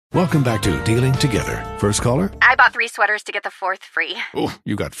Welcome back to Dealing Together. First caller? I bought 3 sweaters to get the 4th free. Oh,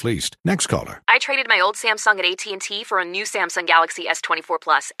 you got fleeced. Next caller? I traded my old Samsung at AT&T for a new Samsung Galaxy S24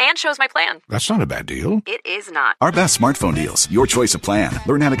 Plus and chose my plan. That's not a bad deal. It is not. Our best smartphone deals. Your choice of plan.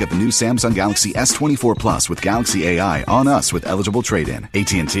 Learn how to get the new Samsung Galaxy S24 Plus with Galaxy AI on us with eligible trade-in.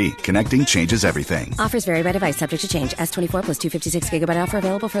 AT&T. Connecting changes everything. Offers vary by device. Subject to change. S24 plus 256 gigabyte offer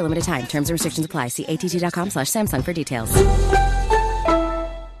available for a limited time. Terms and restrictions apply. See att.com/Samsung for details.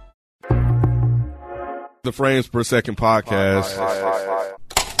 The Frames Per Second podcast.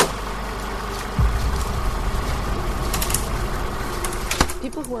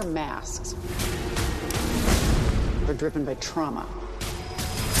 People who wear masks are driven by trauma.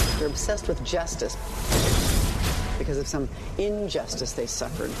 They're obsessed with justice because of some injustice they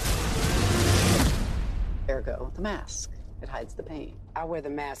suffered. Ergo, the mask. It hides the pain. I wear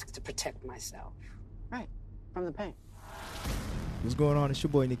the mask to protect myself. Right, from the pain. What's going on? It's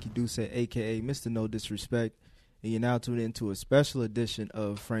your boy Nikki Duce, a.k.a. Mr. No Disrespect, and you're now tuned into a special edition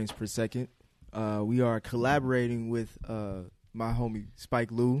of Frames Per Second. We are collaborating with my homie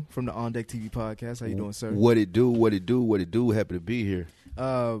Spike Lou from the On Deck TV podcast. How you doing, sir? What it do? Happy to be here.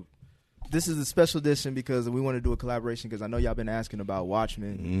 This is a special edition because we want to do a collaboration because I know y'all been asking about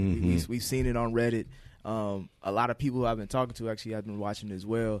Watchmen. Mm-hmm. We've seen it on Reddit. A lot of people who I've been talking to actually have been watching it as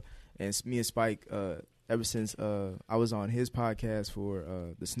well. And me and Spike, ever since I was on his podcast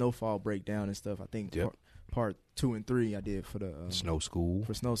for the Snowfall breakdown and stuff, I think part 2 and 3 I did for the Snow School.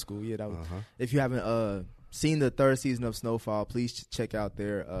 For Snow School, yeah. That was, if you haven't seen the 3rd season of Snowfall, please check out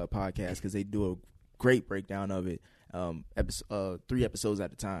their podcast because they do a great breakdown of it. 3 episodes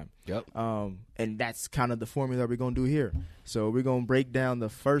at a time. Yep. And that's kind of the formula we're gonna do here. So we're gonna break down the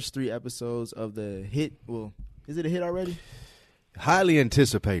first 3 episodes of the hit. Well, is it a hit already? Highly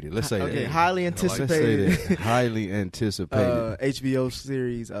anticipated. Let's say that. Okay, highly anticipated. Highly anticipated. HBO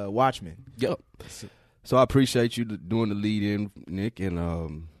series Watchmen. Yep. So I appreciate you doing the lead in, Nick,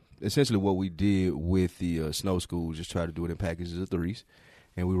 and essentially what we did with the Snow School, just try to do it in packages of 3s.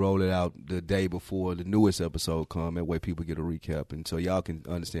 And we roll it out the day before the newest episode come. That way people get a recap. And so y'all can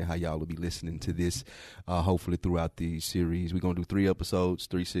understand how y'all will be listening to this, hopefully throughout the series. We're going to do 3 episodes,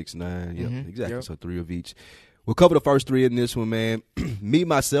 3, 6, 9. Yeah, exactly. Yep. So 3 of each. We'll cover the first 3 in this one, man. Me,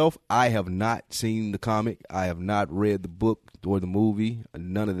 myself, I have not seen the comic. I have not read the book or the movie.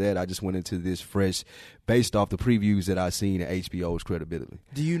 None of that. I just went into this fresh based off the previews that I've seen and HBO's credibility.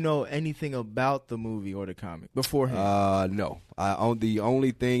 Do you know anything about the movie or the comic beforehand? No. The only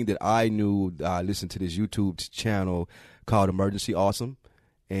thing that I knew, I listened to this YouTube channel called Emergency Awesome.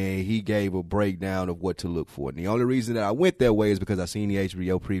 And he gave a breakdown of what to look for. And the only reason that I went that way is because I seen the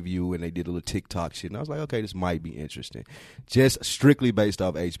HBO preview and they did a little TikTok shit. And I was like, okay, this might be interesting. Just strictly based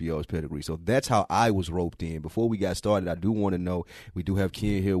off HBO's pedigree. So that's how I was roped in. Before we got started, I do want to know, we do have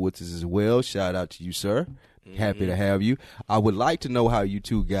Ken here with us as well. Shout out to you, sir. Happy to have you. I would like to know how you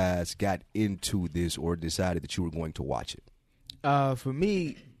two guys got into this or decided that you were going to watch it. For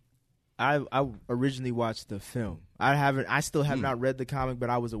me, I originally watched the film. I still have not read the comic,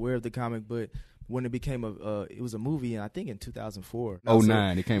 but I was aware of the comic. But when it became it was a movie, and I think in 2004.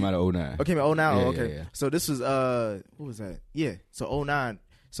 09. It came out of 09. Okay, 09. Yeah, Okay. Yeah. So this was what was that? Yeah. So 09.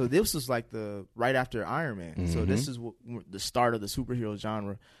 So this was like the right after Iron Man. Mm-hmm. So this is the start of the superhero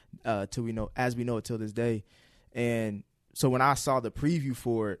genre, till we know it till this day. And so when I saw the preview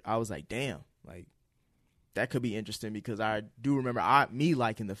for it, I was like, damn, like, that could be interesting because I do remember me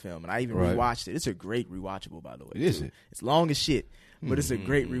liking the film, and I even rewatched it. It's a great rewatchable, by the way. Is it? It's long as shit, but it's a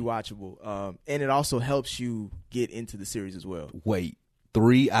great rewatchable. And it also helps you get into the series as well. Wait,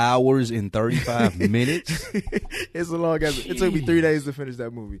 3 hours and 35 minutes? It's a long ass. It took me 3 days to finish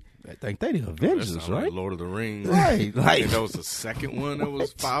that movie. I think they the Avengers, right? Like Lord of the Rings. Right. I think that was the second one that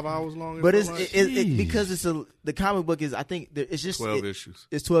was 5 hours long. But because it's the comic book is, I think it's just 12 issues.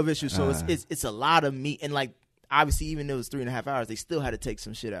 It's 12 issues, so it's a lot of meat, and like obviously even though it was 3.5 hours, they still had to take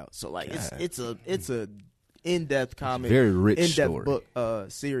some shit out. So like it's a in-depth comic, very rich in-depth story.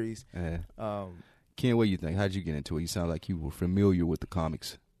 book series. Ken, what do you think? How'd you get into it? You sound like you were familiar with the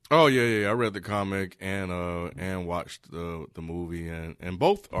comics. Oh yeah. I read the comic and watched the movie, and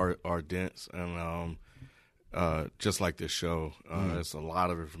both are dense and just like this show. It's a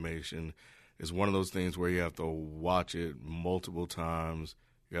lot of information. It's one of those things where you have to watch it multiple times.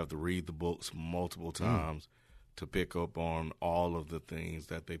 You have to read the books multiple times to pick up on all of the things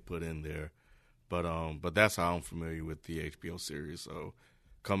that they put in there. But that's how I'm familiar with the HBO series. So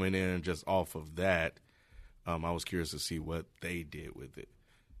coming in just off of that, I was curious to see what they did with it.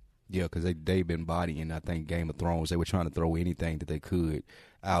 Yeah, because they've been bodying, I think, Game of Thrones. They were trying to throw anything that they could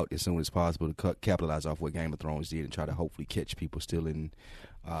out as soon as possible to capitalize off what Game of Thrones did and try to hopefully catch people still in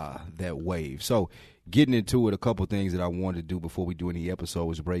that wave. So getting into it, a couple things that I wanted to do before we do any episode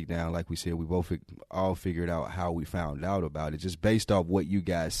was break down. Like we said, we both all figured out how we found out about it, just based off what you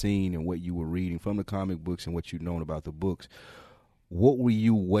guys seen and what you were reading from the comic books and what you've known about the books. What were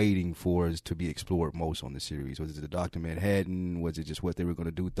you waiting for to be explored most on the series? Was it the Dr. Manhattan? Was it just what they were going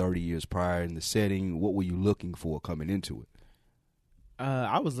to do 30 years prior in the setting? What were you looking for coming into it?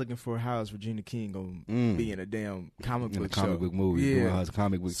 I was looking for how is Regina King gonna be in a damn comic book movie. Yeah, it's a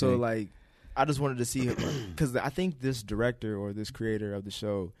comic book. So thing. like, I just wanted to see her because I think this director or this creator of the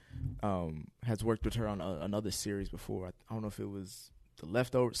show has worked with her on another series before. I don't know if it was The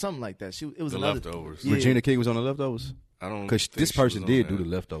Leftovers, something like that. It was The another Leftovers. Yeah. Regina King was on The Leftovers. I don't because think this she person was did on do that. The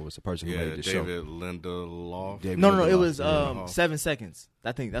Leftovers. The person who made the show. David Lindelof. No, it was 7 seconds.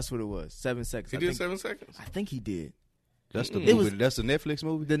 I think that's what it was. 7 seconds. He did 7 seconds. I think he did. That's the movie. That's the Netflix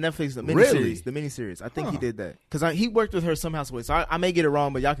movie. The Netflix miniseries. Really? The miniseries. I think he did that because he worked with her somehow. So I may get it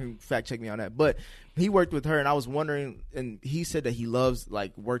wrong, but y'all can fact check me on that. But he worked with her, and I was wondering. And he said that he loves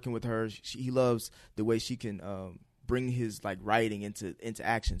like working with her. He loves the way she can bring his like writing into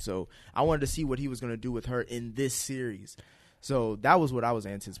action. So I wanted to see what he was going to do with her in this series. So that was what I was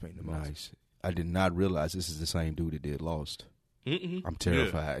anticipating the most. Nice. I did not realize this is the same dude that did Lost. Mm-mm. I'm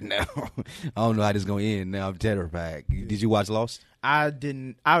terrified now. I don't know how this is going to end now. I'm terrified. Did you watch Lost? I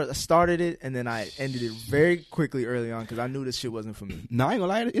didn't. I started it and then I ended it very quickly early on because I knew this shit wasn't for me. No, I ain't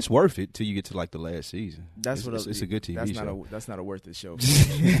gonna lie. It's worth it till you get to like the last season. It's a good TV show. That's not a worth it show.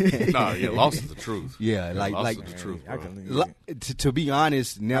 No, yeah, Lost is the truth. Yeah, Lost is the truth. Bro. To be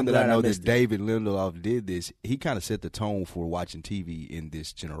honest, now I'm that I glad know I that missed it. David Lindelof did this, he kind of set the tone for watching TV in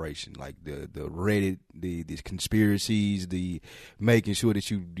this generation. Like the Reddit, the conspiracies, the making sure that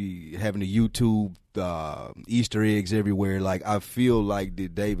you be having the YouTube Easter eggs everywhere. Like I feel like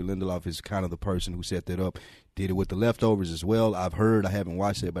that David Lindelof is kind of the person who set that up. Did it with The Leftovers as well. I haven't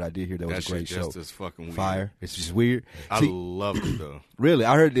watched it, but I did hear that was a great show. Just as fucking weird. Fire. It's just weird. I loved it though. Really,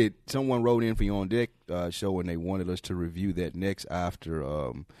 I heard that someone wrote in for you on deck show and they wanted us to review that next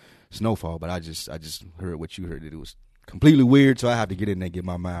after Snowfall. But I just heard what you heard, that it was completely weird. So I have to get in there and get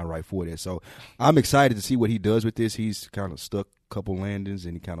my mind right for that. So I'm excited to see what he does with this. He's kind of stuck a couple landings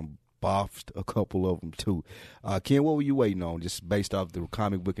and he kind of boffed a couple of them too. Ken, what were you waiting on? Just based off the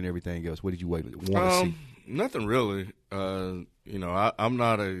comic book and everything else, what did you want to see? Nothing really. I'm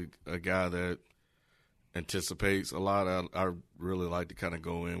not a guy that anticipates a lot. I really like to kind of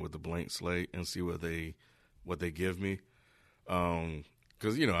go in with a blank slate and see what they give me.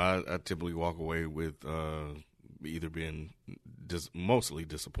 Because I typically walk away with either being mostly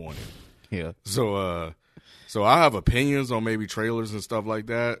disappointed. Yeah. So I have opinions on maybe trailers and stuff like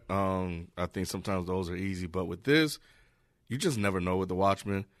that. I think sometimes those are easy, but with this, you just never know with the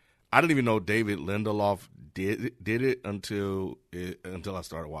Watchmen. I didn't even know David Lindelof did it until I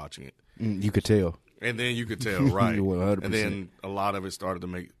started watching it. You could tell. And then you could tell, right? 100%. And then a lot of it started to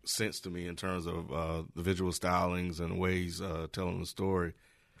make sense to me in terms of the visual stylings and ways telling the story.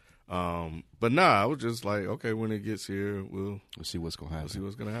 But I was just like, okay, when it gets here, we'll see what's going to happen. We'll see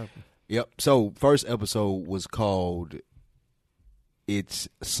what's going to happen. Yep. So first episode was called "It's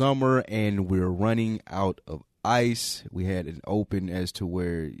Summer and We're Running Out of Ice." We had an open as to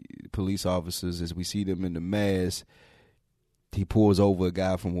where police officers, as we see them in the mass, he pulls over a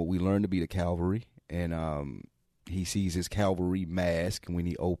guy from what we learned to be the cavalry, and he sees his cavalry mask when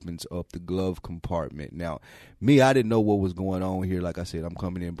he opens up the glove compartment. Now, I didn't know what was going on here. Like I said, I'm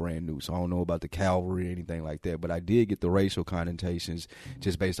coming in brand new, so I don't know about the cavalry or anything like that. But I did get the racial connotations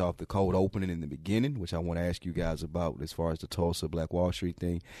just based off the cold opening in the beginning, which I want to ask you guys about as far as the Tulsa Black Wall Street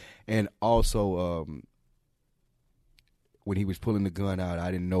thing. And also, when he was pulling the gun out,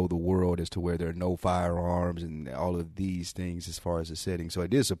 I didn't know the world as to where there are no firearms and all of these things as far as the setting. So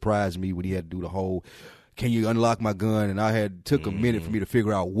it did surprise me when he had to do the whole, can you unlock my gun? And took a minute for me to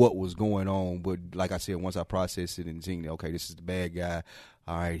figure out what was going on. But like I said, once I processed it and seen, okay, this is the bad guy.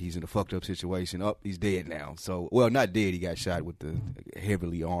 All right, he's in a fucked up situation. He's dead now. So, well, not dead. He got shot with the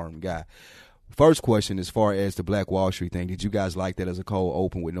heavily armed guy. First question, as far as the Black Wall Street thing, did you guys like that as a cold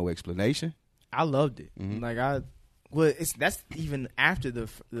open with no explanation? I loved it. Mm-hmm. That's even after the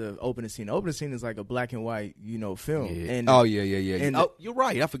opening scene. The opening scene is like a black and white, film. Yeah. And, yeah. And you're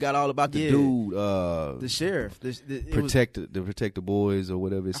right. I forgot all about the dude. The sheriff. Protect the boys or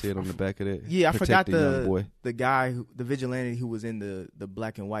whatever it said on the back of that. Yeah, I forgot young boy. the guy, the vigilante who was in the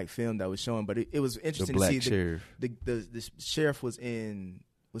black and white film that was showing. But it was interesting to see sheriff. the sheriff was in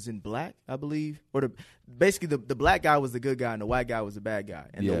was in black, I believe, or basically the black guy was the good guy and the white guy was the bad guy,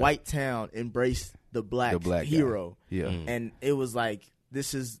 and the white town embraced the black hero. Guy. Yeah, and it was like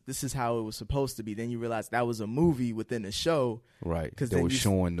this is how it was supposed to be. Then you realize that was a movie within the show, right? Because they were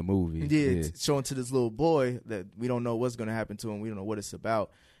showing the movie, showing to this little boy that we don't know what's going to happen to him. We don't know what it's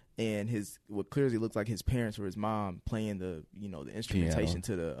about. And what clearly looks like his parents or his mom playing the instrumentation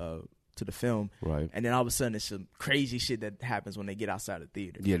to the film, right? And then all of a sudden, it's some crazy shit that happens when they get outside the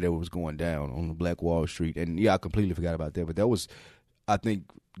theater. Yeah, that was going down on the Black Wall Street, and I completely forgot about that. But that was, I think,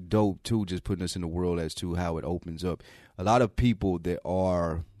 dope too, just putting us in the world as to how it opens up. A lot of people that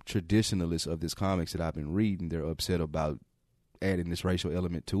are traditionalists of this comics that I've been reading, they're upset about adding this racial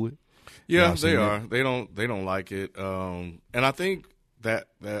element to it. Yeah, they are. They don't like it, and I think that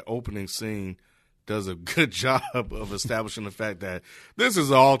opening scene does a good job of establishing the fact that this is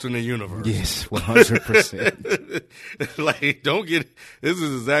an alternate universe. Yes, 100%. Like, this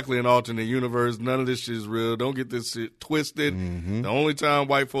is exactly an alternate universe. None of this shit is real. Don't get this shit twisted. The only time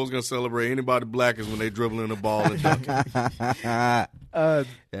white folks going to celebrate anybody black is when they dribbling the ball and dunking.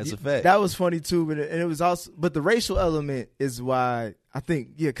 That's a fact. That was funny too, but the racial element is why I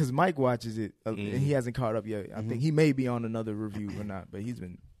think, because Mike watches it and he hasn't caught up yet. I think he may be on another review or not, but he's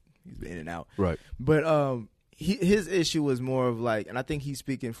been in and out. Right. But his issue was more of like, and I think he's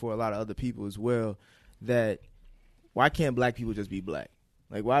speaking for a lot of other people as well, that why can't black people just be black?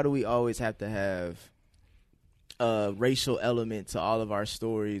 Like, why do we always have to have a racial element to all of our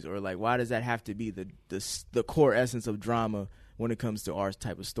stories? Or like, why does that have to be the core essence of drama when it comes to our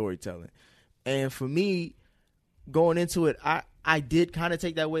type of storytelling? And for me, going into it, I did kind of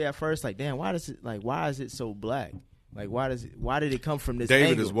take that way at first. Like, damn, why is it so black? Like, why did it come from this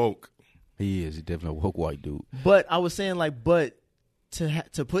David angle? is woke. He is. He's definitely a woke white dude. But I was saying, like,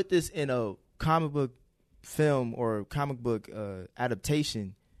 to put this in a comic book film or comic book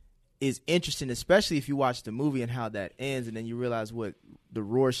adaptation is interesting, especially if you watch the movie and how that ends, and then you realize what the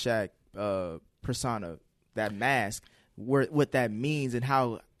Rorschach persona, that mask, what that means, and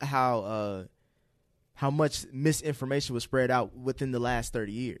how much misinformation was spread out within the last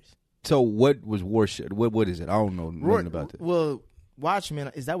 30 years. So what was Rorschach? What is it? I don't know nothing about that. Well,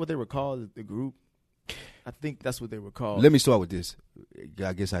 Watchmen, is that what they were called, the group? I think that's what they were called. Let me start with this.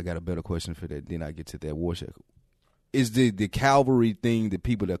 I guess I got a better question for that. Then I get to that Rorschach. Is the cavalry thing, the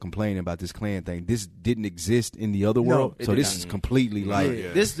people that are complaining about this Klan thing, this didn't exist in the other world? So this is completely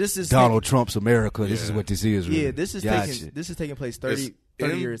like this is Donald Trump's America. This is what this is. Really. Yeah, this is taking place 30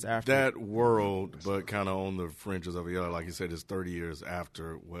 years after that world, but kind of on the fringes of it. Like you said, it's 30 years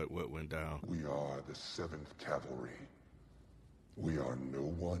after what went down. We are the 7th Cavalry. We are no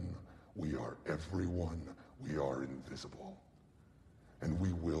one. We are everyone. We are invisible. And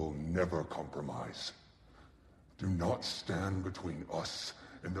we will never compromise. Do not stand between us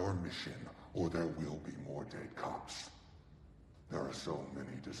and our mission, or there will be more dead cops. There are so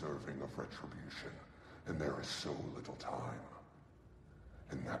many deserving of retribution, and there is so little time.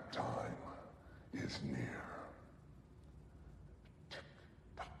 And that time is near.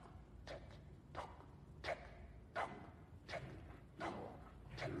 Tick-tock, tick-tock, tick-tock, tick-tock, tick-tock,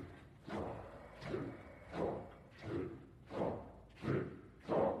 tick-tock, tick-tock,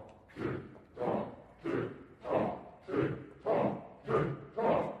 tick-tock, tick-tock,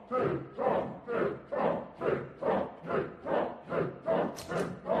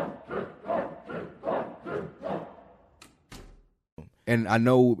 And I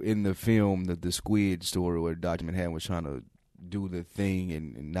know in the film, the squid story where Dr. Manhattan was trying to do the thing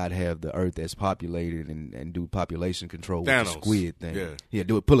and not have the Earth as populated and do population control Thanos. with the squid thing. Yeah,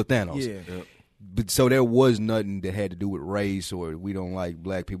 do it, pull a Thanos. Yeah. Yep. But so there was nothing that had to do with race or we don't like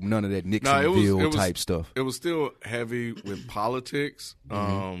black people. None of that Nixonville type stuff. It was still heavy with politics,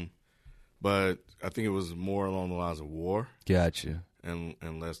 but I think it was more along the lines of war. Gotcha. And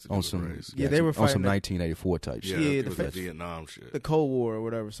less to do with race. Yeah, they were fighting on some 1984 type shit. Yeah, Yeah, it was the Vietnam shit. the Cold War or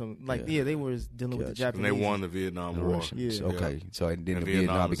whatever. They were dealing with the Japanese. And they won the Vietnam The War. Russians. Yeah. Okay. So and then And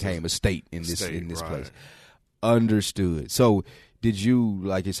Vietnam is became a state in this right. place. Understood. So did you,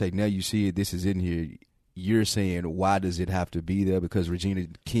 like you say, now you see it, this is in here, you're saying why does it have to be there? Because Regina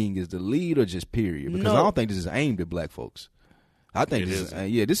King is the lead or just period? Because I don't think this is aimed at black folks. I think this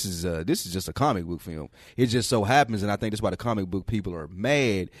is just a comic book film. It just so happens, and I think that's why the comic book people are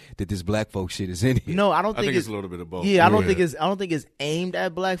mad that this black folk shit is in here. No, I think it's a little bit of both. Yeah, I don't think it's aimed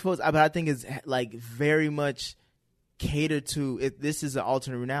at black folks, but I think it's like very much catered to. This is an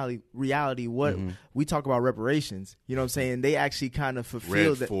alternate reality. What we talk about reparations. You know what I'm saying? They actually kind of fulfill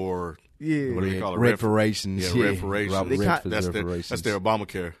Red that for Yeah. What do they call it? Reparations. Yeah, reparations. Robert Redford's That's their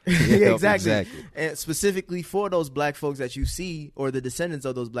Obamacare. Yeah, exactly. And specifically for those black folks that you see, or the descendants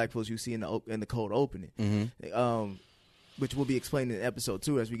of those black folks you see in the cold opening, which will be explained in episode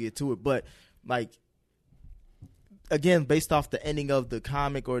 2 as we get to it. But like, again, based off the ending of the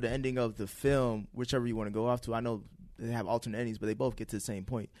comic or the ending of the film, whichever you want to go off to, I know they have alternate endings, but they both get to the same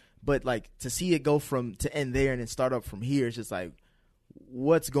point. But like, to see it go to end there and then start up from here, it's just like,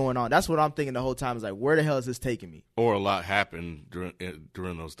 what's going on? That's what I'm thinking the whole time, is like, where the hell is this taking me? Or a lot happened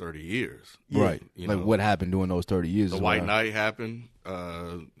during those 30 years. Yeah. Right. Like, what happened during those 30 years? The White Knight happened.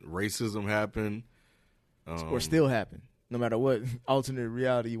 Racism happened. Or still happened. No matter what alternate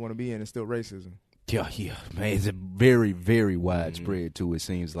reality you want to be in, it's still racism. Yeah, man. It's a very, very widespread, too, it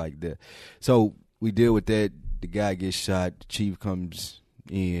seems like that. So we deal with that. The guy gets shot. The chief comes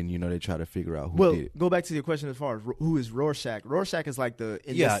in. You know, they try to figure out who did it. Go back to your question as far as who is Rorschach. Rorschach is like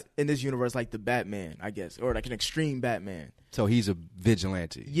in this universe, like the Batman, I guess, or like an extreme Batman. So he's a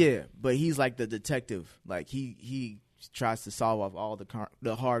vigilante. Yeah, but he's like the detective. Like he tries to solve off all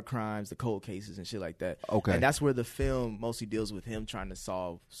the hard crimes, the cold cases, and shit like that. Okay, and that's where the film mostly deals with him trying to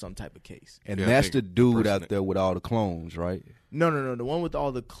solve some type of case. And that's the dude out there with all the clones, right? No. The one with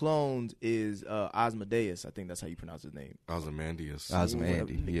all the clones is Osmodeus. I think that's how you pronounce his name. Ozymandias. Yeah.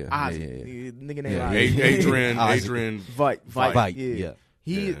 Nigga name Adrian Veidt.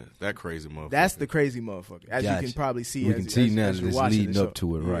 Yeah. That crazy motherfucker. That's the crazy motherfucker. As you can probably see. We can see now that it's leading up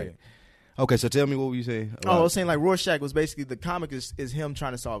to it, right? Yeah. Okay, so tell me, what were you saying? I was saying, like, Rorschach was basically, the comic is him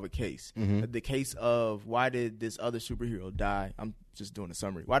trying to solve a case. The case of, why did this other superhero die? I'm just doing a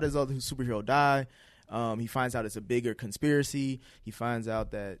summary. Why does this other superhero die? He finds out it's a bigger conspiracy. He finds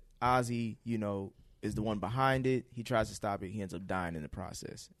out that Ozzy, is the one behind it. He tries to stop it. He ends up dying in the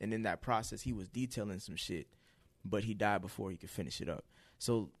process. And in that process, he was detailing some shit, but he died before he could finish it up.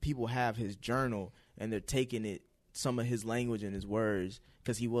 So people have his journal, and they're taking some of his language and his words,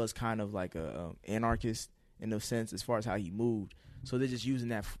 because he was kind of like a anarchist in a sense as far as how he moved. So they're just using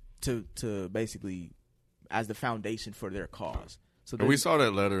that to basically as the foundation for their cause. So we saw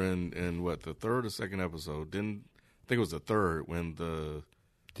that letter in what, the third or second episode? I think it was the third, when the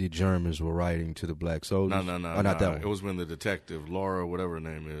Germans were writing to the black soldiers. No. Not that one. It was when the detective, Laura, whatever her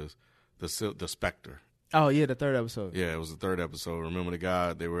name is, the Spectre. Oh yeah, the third episode. Yeah, it was the third episode. Remember the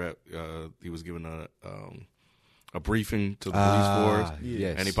guy? They were at. He was given a briefing to the police force.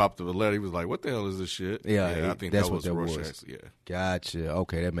 Yes. And he popped up a letter. He was like, "What the hell is this shit?" Yeah, I think that's that was what Rorschach. was. Yeah. Gotcha.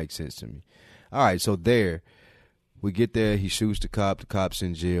 Okay, that makes sense to me. All right, so there. We get there. He shoots the cop. The cop's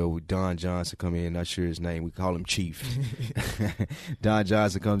in jail. Don Johnson come in. Not sure his name. We call him Chief. Don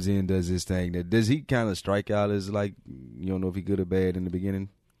Johnson comes in, does his thing. Does he kind of strike out as, like, you don't know if he good or bad in the beginning?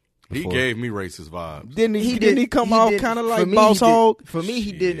 He gave me racist vibes. Didn't he come off kind of like Boss Hog? For me,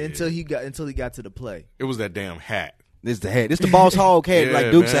 he didn't until he got to the play. It was that damn hat. This the hat. This the Boss Hog hat. Yeah, like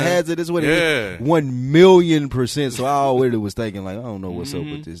Dukes man. of Hazzard. This is what it is. 1,000,000%. So I already was thinking, like, I don't know what's up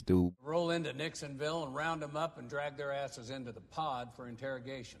with this dude. Roll into Nixonville and round them up and drag their asses into the pod for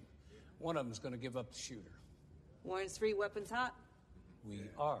interrogation. One of them's going to give up the shooter. Warrants 3, weapons hot. We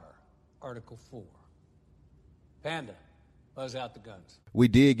are Article 4. Panda, buzz out the guns. We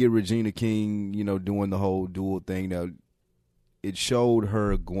did get Regina King, doing the whole dual thing. Now, it showed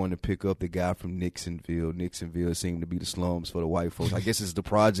her going to pick up the guy from Nixonville. Nixonville seemed to be the slums for the white folks. I guess it's the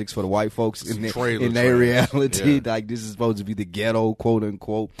projects for the white folks in their reality. Yeah. Like, this is supposed to be the ghetto, quote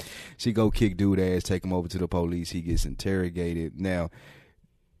unquote. She go kick dude ass, take him over to the police. He gets interrogated. Now,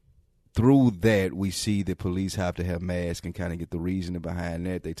 through that, we see that police have to have masks and kind of get the reasoning behind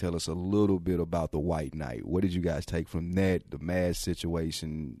that. They tell us a little bit about the White Knight. What did you guys take from that? The mask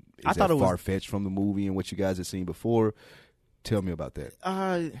situation, is that far-fetched from the movie and what you guys had seen before? Tell me about that.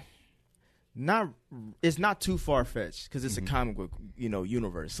 It's not too far-fetched because it's a comic book,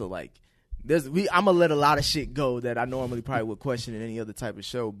 universe. So like, I'm gonna let a lot of shit go that I normally probably would question in any other type of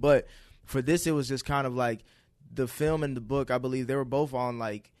show. But for this, it was just kind of like the film and the book. I believe they were both on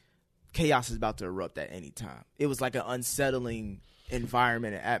like chaos is about to erupt at any time. It was like an unsettling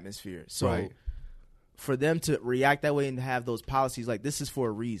environment and atmosphere. So. Right. For them to react that way and have those policies, like, this is for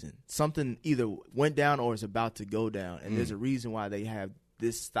a reason. Something either went down or is about to go down, and there's a reason why they have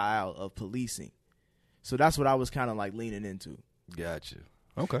this style of policing. So that's what I was kind of like leaning into. Gotcha.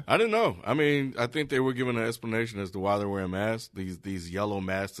 Okay. I didn't know. I mean, I think they were given an explanation as to why they're wearing masks. These yellow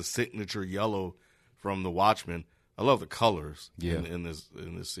masks, the signature yellow from the Watchmen. I love the colors in this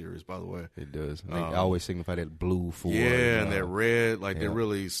series, by the way. It does. They always signify that blue for and that red. Like, they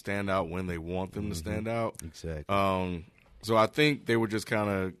really stand out when they want them to stand out. Exactly. So I think they were just kind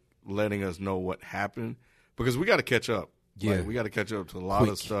of letting us know what happened, because we got to catch up. Yeah. Like, we got to catch up to a lot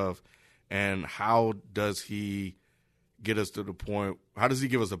of stuff and how does he get us to the point? How does he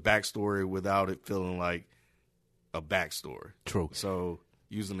give us a backstory without it feeling like a backstory? True. So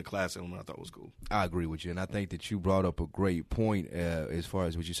using the class element, I thought was cool. I agree with you, and I think that you brought up a great point as far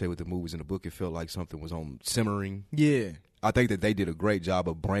as what you say with the movies and the book. It felt like something was on simmering. Yeah. I think that they did a great job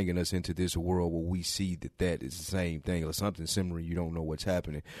of bringing us into this world where we see that is the same thing or something simmering. You don't know what's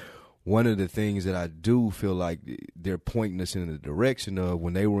happening. One of the things that I do feel like they're pointing us in the direction of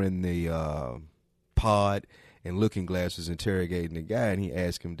when they were in the pod and Looking Glass was interrogating the guy, and he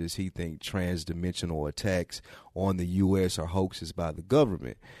asked him, does he think transdimensional attacks on the U.S. are hoaxes by the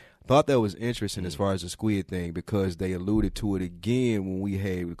government? I thought that was interesting as far as the squid thing, because they alluded to it again when we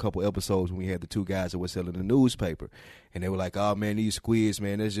had a couple episodes when we had the two guys that were selling the newspaper. And they were like, oh, man, these squids,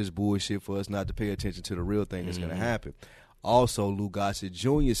 man, that's just bullshit for us not to pay attention to the real thing that's going to happen. Also, Lou Gossett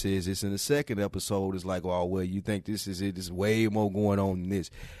Jr. says this in the second episode. It's like, oh, well, you think this is it? There's way more going on than this.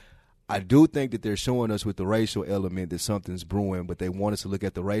 I do think that they're showing us with the racial element that something's brewing, but they want us to look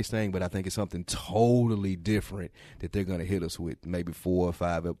at the race thing, but I think it's something totally different that they're going to hit us with maybe 4 or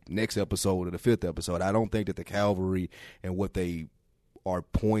 5 next episode or the 5th episode. I don't think that the Cavalry and what they are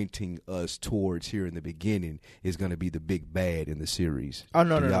pointing us towards here in the beginning is going to be the big bad in the series. Oh,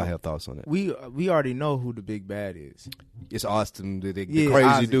 no, Do no, y'all no. have thoughts on that? We already know who the big bad is. It's Austin, the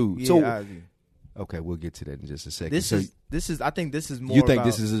crazy Ozzy. dude. Yeah, So, Ozzy. okay, we'll get to that in just a second. This is. I think this is more. You think about,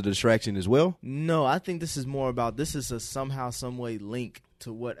 this is a distraction as well? No, I think this is more about. This is a somehow, some way link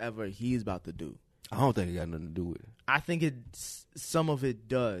to whatever he's about to do. I don't think it got nothing to do with it. I think some of it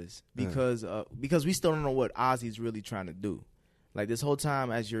does because we still don't know what Ozzy's really trying to do. Like this whole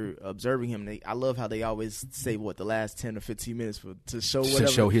time, as you're observing him, I love how they always say the last 10 or 15 minutes to show whatever, to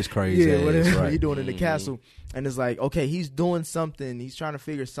show his crazy ass, whatever right. he's doing in the castle, and it's like, okay, he's doing something, he's trying to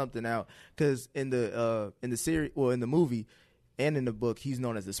figure something out. Because in the series, or in the movie, and in the book, he's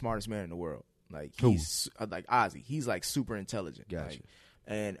known as the smartest man in the world. Like he's like Ozzy, he's like super intelligent. Gotcha.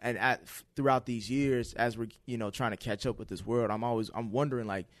 Like, throughout these years, as we're trying to catch up with this world, I'm wondering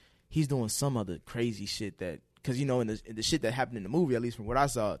like he's doing some other crazy shit that. Because, in the shit that happened in the movie, at least from what I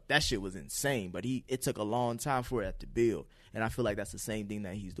saw, that shit was insane. But it took a long time for it to build. And I feel like that's the same thing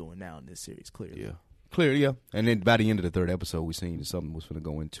that he's doing now in this series, clearly. Yeah. Clearly, yeah. And then by the end of the 3rd episode, we seen that something was going to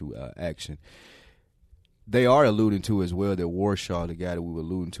go into action. They are alluding to as well that Warshaw, the guy that we were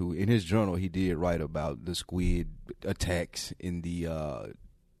alluding to, in his journal, he did write about the squid attacks in the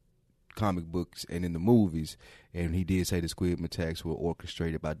comic books and in the movies, and he did say the squid attacks were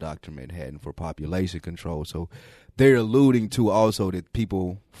orchestrated by Dr. Manhattan for population control. So they're alluding to also that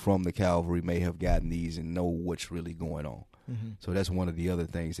people from the Cavalry may have gotten these and know what's really going on. So that's one of the other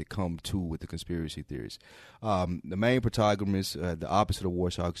things that come to with the conspiracy theories. The main protagonist, the opposite of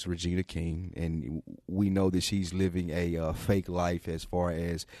Warshaw, is Regina King, and we know that she's living a fake life as far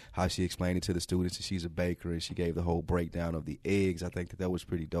as how she explained it to the students that she's a baker, and she gave the whole breakdown of the eggs. I think that was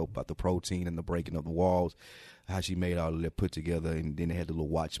pretty dope about the protein and the breaking of the walls, how she made all of that put together, and then they had the little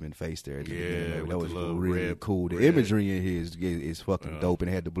Watchmen face there. Yeah, that was really red, cool. The red. imagery in here is fucking dope, and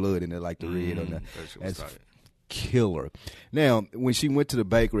it had the blood in it like the red on that. That's killer. Now, when she went to the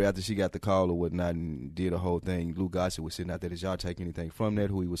bakery after she got the call or whatnot and did the whole thing, Lou Gossett was sitting out there. Did y'all take anything from that,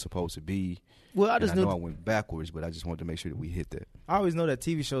 who he was supposed to be? Well, I know I went backwards, but I just wanted to make sure that we hit that. I always know that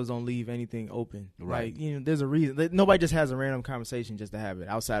TV shows don't leave anything open. Right. Like, there's a reason. Nobody just has a random conversation just to have it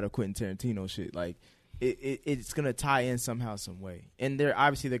outside of Quentin Tarantino shit. Like, it's going to tie in somehow, some way. And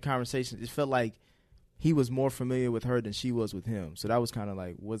obviously their conversation, it felt like he was more familiar with her than she was with him. So that was kind of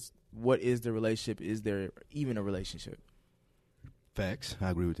like, what is the relationship? Is there even a relationship? Facts.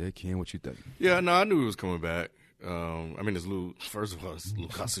 I agree with that. Ken, what you think? Yeah, no, I knew he was coming back. It's Lou. First of all, it's Lou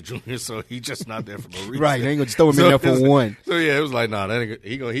Gossett Jr., so he's just not there for no reason. Right, they ain't going to throw him in there for one. So, yeah, it was like, nah,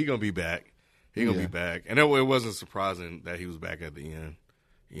 he gonna be back. He gonna be back. And it wasn't surprising that he was back at the end.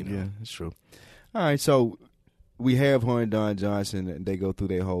 Yeah, that's true. All right, so we have her and Don Johnson, and they go through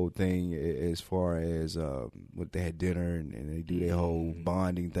their whole thing as far as what they had dinner, and they do their whole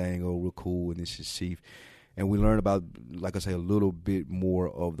bonding thing. Oh, real cool, and this is Chief. And we learn about, like I say, a little bit more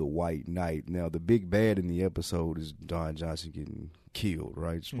of the White Knight. Now, the big bad in the episode is Don Johnson getting killed,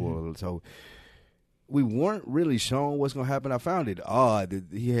 right? Spoiler. So we weren't really shown what's going to happen. I found it odd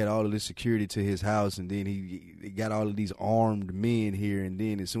that he had all of this security to his house, and then he got all of these armed men here, and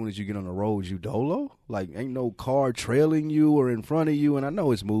then as soon as you get on the road, you dolo? Like, ain't no car trailing you or in front of you, and I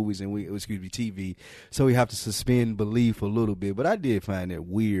know it's movies and TV, so we have to suspend belief a little bit, but I did find that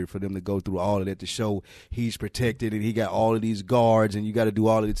weird for them to go through all of that to show he's protected, and he got all of these guards, and you got to do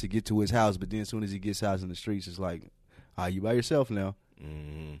all of it to get to his house, but then as soon as he gets out in the streets, it's like, you by yourself now.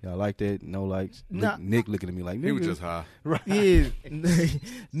 Mm-hmm. Y'all like that? No likes? Nah. Nick looking at me like, He was just high. Right. Yeah.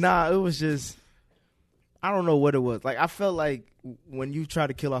 Nah, it was just, I don't know what it was. Like, I felt like when you try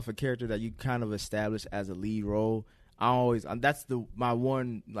to kill off a character that you kind of established as a lead role, that's my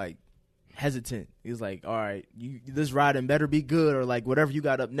one, like, hesitant. He's like, all right, this riding better be good, or like whatever you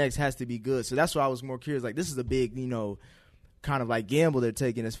got up next has to be good. So that's why I was more curious. Like, this is a big, kind of like gamble they're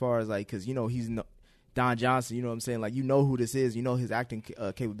taking as far as like, because he's Don Johnson. You know what I'm saying? Like, who this is. His acting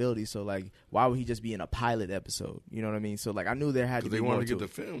capabilities. So like, why would he just be in a pilot episode? You know what I mean? So like, I knew there had to be more to it. They wanted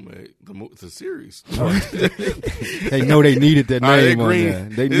to get the film, the series. They know they needed that name on there.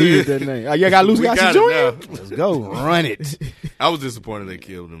 They needed that name. Oh, you got Lucy Jr.? Let's go. Run it. I was disappointed they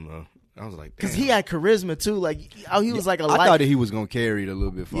killed him though. I was like, because he had charisma too. Like he was like a. I thought that he was gonna carry it a little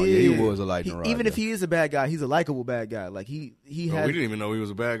bit far. Yeah, he was a lightning rod. Even if he is a bad guy, he's a likable bad guy. Like he had. We didn't even know he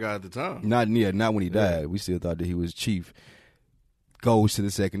was a bad guy at the time. Not when he died. We still thought that he was chief. Goes to the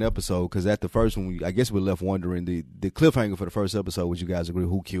second episode because at the first one, I guess we're left wondering the cliffhanger for the first episode. Would you guys agree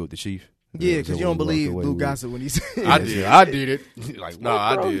who killed the chief? Yeah, because you don't believe Lou Gossett when he said I did it. Like, no,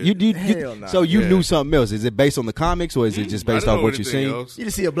 I did. You did. Hell nah. So you knew something else. Is it based on the comics or is it just based off what you seen? Else. You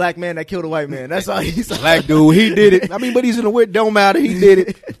just see a black man that killed a white man. That's all he's black dude. He did it. I mean, but he's in the weird. Don't matter. He did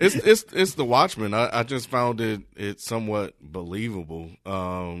it. It's the Watchmen. I just found it somewhat believable.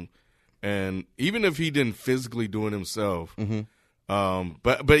 And even if he didn't physically do it himself,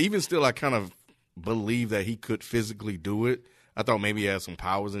 but even still, I kind of believe that he could physically do it. I thought maybe he had some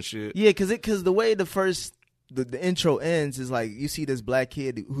powers and shit. Yeah, because the way the intro ends is like you see this black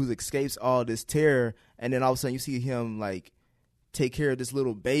kid who escapes all this terror, and then all of a sudden you see him like take care of this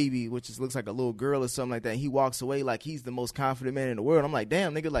little baby, which looks like a little girl or something like that. And he walks away like he's the most confident man in the world. I'm like,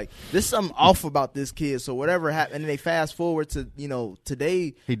 damn, nigga, like there's something off about this kid. So whatever happened, and then they fast forward to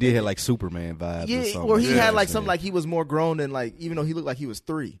today. He did have like Superman vibes. Yeah, or he had like something like he was more grown than like, even though he looked like he was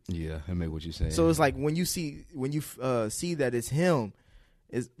 3. Yeah, I mean what you're saying. So it's like when you see that it's him,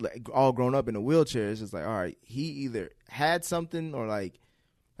 is like all grown up in a wheelchair. It's just like, all right, he either had something or like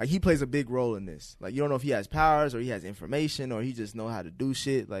he plays a big role in this. Like, you don't know if he has powers or he has information or he just know how to do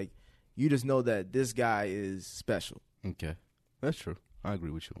shit. Like, you just know that this guy is special. Okay, that's true. I agree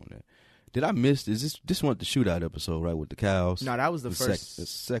with you on that. Did I miss? Is this one the shootout episode, right, with the cows? No, that was the first. The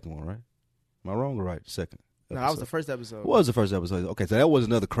second one, right? Am I wrong or right? Second. No, that was the first episode. What was the first episode? Okay, so that was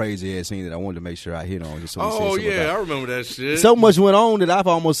another crazy ass scene that I wanted to make sure I hit on. Just so I remember that shit. So much went on that I've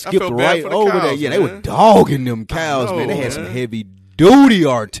almost skipped right over that. Yeah, they were dogging them cows, man. They had some heavy duty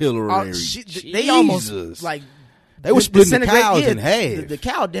artillery. They almost like they were splitting the cows in half. The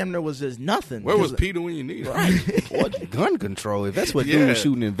cow damn near was just nothing. Where was Peter when you needed him? Right. What gun control? If that's what dude was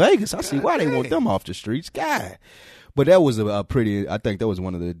shooting in Vegas, I see why they want them off the streets. God. But that was I think that was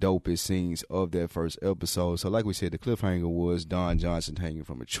one of the dopest scenes of that first episode. So like we said, the cliffhanger was Don Johnson hanging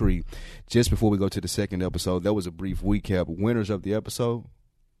from a tree. Just before we go to the second episode, that was a brief recap. Winners of the episode.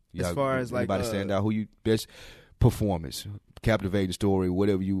 As far as like anybody stand out, who you best performance, captivating story,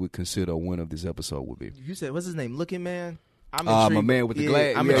 whatever you would consider a win of this episode would be. You said, what's his name? Looking Man? I'm intrigued. My man with the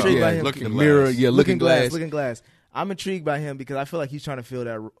glass. I'm intrigued by him. Looking mirror. glass. Yeah, looking glass. I'm intrigued by him because I feel like he's trying to fill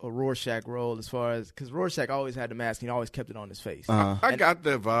that Rorschach role as far as, because Rorschach always had the mask and he always kept it on his face. I got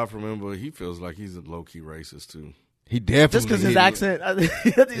that vibe from him, but he feels like he's a low-key racist too. He definitely just because his accent.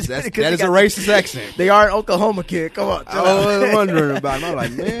 that is a racist accent. They are an Oklahoma kid. Come on. I was wondering about him. I'm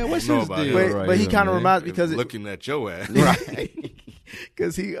like, man, what's his deal? But he kind of reminds me because looking at your ass, right?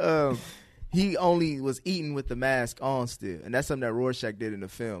 Because he only was eating with the mask on still, and that's something that Rorschach did in the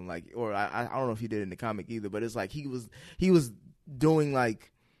film. Like, or I don't know if he did it in the comic either, but it's like he was doing like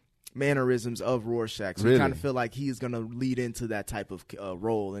mannerisms of Rorschach. So really? I kind of feel like he's gonna lead into that type of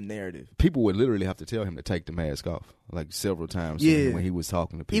role and narrative. People would literally have to tell him to take the mask off, like several times. Yeah. When he was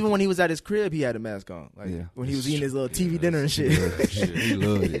talking to people, even when he was at his crib, he had a mask on. Like when he was eating his little TV dinner and shit. He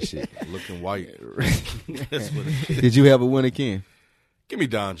loved that shit. Looking white. That's what it is. Did you have a winner, Ken? Give me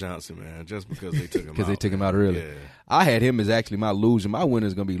Don Johnson, man, just because they took him out. Because they took him out early. Yeah. I had him as actually my loser. My winner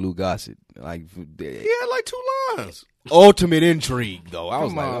is going to be Lou Gossett. Like, he had like 2 lines. Ultimate intrigue, though. I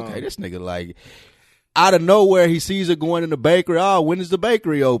was like, okay, this nigga, like, out of nowhere, he sees her going in the bakery. Oh, when is the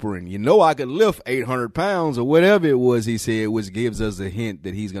bakery opening? You know I could lift 800 pounds or whatever it was he said, which gives us a hint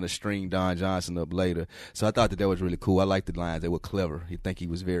that he's going to string Don Johnson up later. So I thought that was really cool. I liked the lines. They were clever. I think he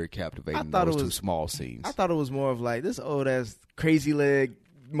was very captivating in those 2 small scenes. I thought it was more of like, this old-ass crazy leg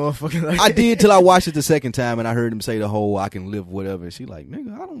motherfucker. Like, I did till I watched it the second time and I heard him say the whole I can live whatever. And she like,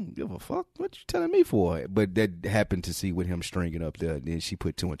 nigga, I don't give a fuck. What you telling me for? But that happened to see with him stringing up there. And then she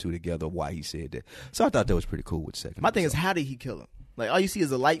put 2 and 2 together why he said that. So I thought that was pretty cool with the second My thing is, episode. how did he kill him? Like all you see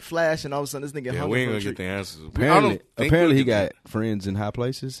is a light flash, and all of a sudden this nigga. Yeah, we ain't gonna get the answers. Apparently he got friends in high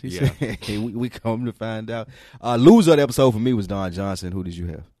places. He said, we come to find out. Loser of the episode for me was Don Johnson. Who did you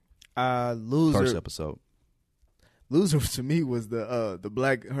have? Loser. First episode. Loser to me was the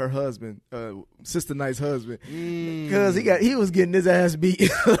black her husband, Sister Knight's husband, because he was getting his ass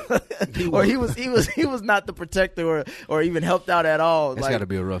beat, or he was not the protector or even helped out at all. That's got to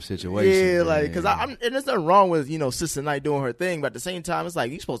be a rough situation. Yeah, like because and there's nothing wrong with Sister Knight doing her thing, but at the same time, it's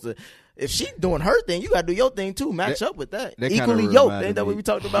like you supposed to. If she's doing her thing, you got to do your thing too. Match up with that. Equally yoked. Ain't that what we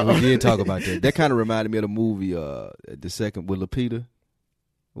talked about? We did talk about that. That kind of reminded me of the movie, the second with Lupita.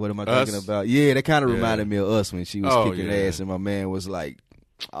 What am I thinking about? Yeah, that kind of reminded me of Us when she was kicking ass and my man was like,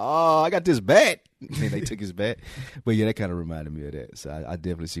 "Oh, I got this bat." And they took his bat. But yeah, that kind of reminded me of that. So I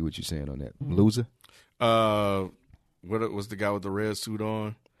definitely see what you're saying on that. Loser? What was the guy with the red suit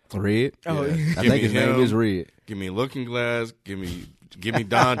on? Red? Oh, yeah. I think his name is Red. Give me Looking Glass. Give me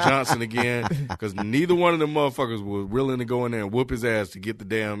Don Johnson again, because neither one of them motherfuckers was willing to go in there and whoop his ass to get the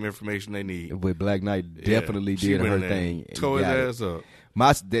damn information they need. But Black Knight definitely did her thing. Tore his ass up.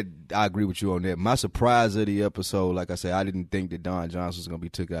 I agree with you on that. My surprise of the episode, like I said, I didn't think that Don Johnson was going to be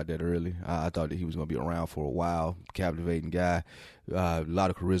took out that early. I thought that he was going to be around for a while, captivating guy, a lot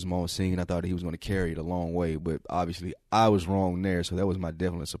of charisma on scene. I thought that he was going to carry it a long way, but obviously I was wrong there, so that was my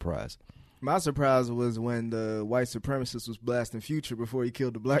definite surprise. My surprise was when the white supremacist was blasting Future before he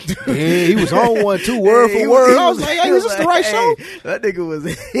killed the black dude. Yeah, he was on one too, word for word. I was like, hey, is this the right show? That nigga was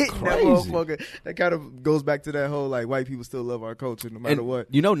hitting that motherfucker. That kind of goes back to that whole, like, white people still love our culture no matter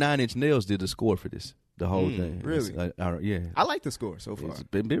what. You know 9 Inch Nails did the score for this, the whole thing. Really? Yeah. I like the score so far. It's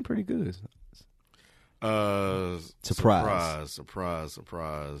been pretty good. Surprise.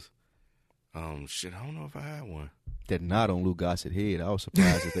 Shit, I don't know if I had one. That knot on Lou Gossett head, I was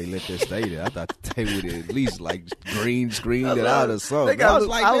surprised that they let that stay there. I thought they would at least like green screened it out or something. I was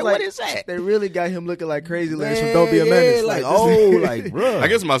like, what is that? They really got him looking like Crazy Legs from Don't Be a Menace. Like, bro. I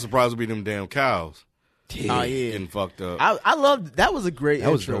guess my surprise would be them damn cows. Yeah. Oh, yeah. Getting fucked up. I loved that. Was a great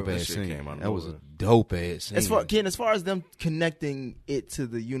That was a intro. dope ass scene. That was a dope ass scene. As far as them connecting it to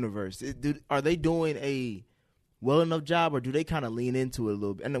the universe, are they doing a well enough job, or do they kind of lean into it a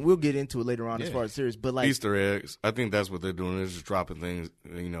little bit? And then we'll get into it later on as far as series. But like Easter eggs, I think that's what they're doing. They're just dropping things,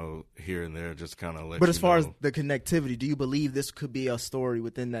 here and there, just kind of let. But as far as the connectivity, do you believe this could be a story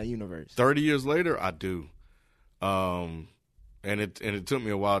within that universe? 30 years later, I do. And it took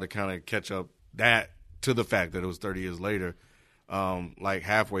me a while to kind of catch up that to the fact that it was 30 years later. Like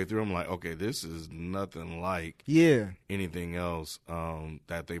halfway through, I'm like, okay, this is nothing like anything else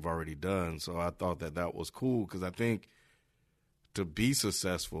that they've already done. So I thought that was cool, because I think to be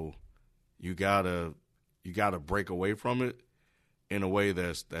successful, you gotta break away from it in a way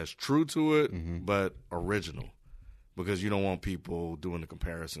that's true to it, but original, because you don't want people doing the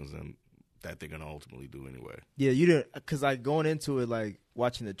comparisons and that they're gonna ultimately do anyway. Yeah, you didn't, because like going into it, like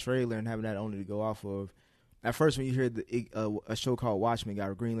watching the trailer and having that only to go off of. At first, when you hear a show called Watchmen got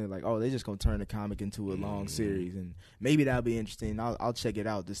greenlit, like, oh, they're just gonna turn the comic into a long series, and maybe that'll be interesting. I'll check it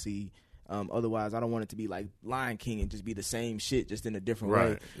out to see. Otherwise, I don't want it to be like Lion King and just be the same shit, just in a different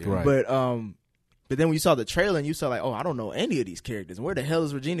way. Yeah. Right. But then when you saw the trailer and you saw like, oh, I don't know any of these characters. Where the hell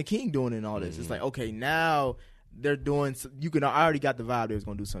is Regina King doing in all this? It's like, okay, now they're doing. I already got the vibe they was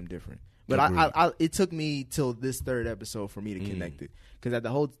gonna do something different. But it took me till this third episode for me to connect it, because at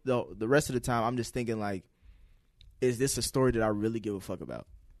the rest of the time, I'm just thinking like, is this a story that I really give a fuck about?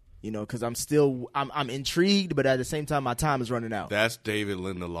 Because I'm intrigued, but at the same time, my time is running out. That's David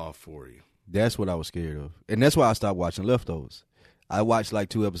Lindelof for you. That's what I was scared of. And that's why I stopped watching Leftovers. I watched like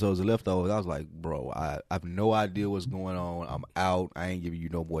 2 episodes of Leftovers. I was like, bro, I have no idea what's going on. I'm out. I ain't giving you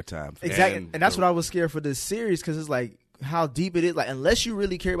no more time. Exactly. And that's what I was scared for this series, because it's like how deep it is. Like, unless you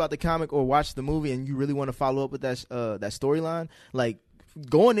really care about the comic or watch the movie and you really want to follow up with that storyline, like,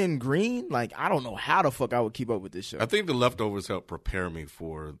 going in green, like, I don't know how the fuck I would keep up with this show. I think The Leftovers helped prepare me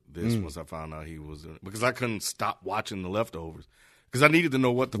for this once I found out he was in it, because I couldn't stop watching The Leftovers because I needed to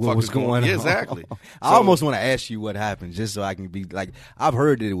know what the fuck was going on. Yeah, exactly. I almost want to ask you what happened, just so I can be like, I've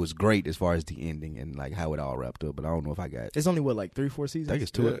heard that it was great as far as the ending and like how it all wrapped up, but I don't know if I got it. It's only like 3-4 seasons? I think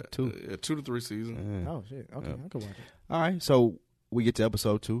it's 2 to 3 seasons. Oh shit. Okay, I can watch it. All right, so we get to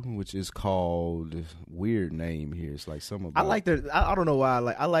episode 2, which is called, weird name here. It's like some of I like their. I don't know why.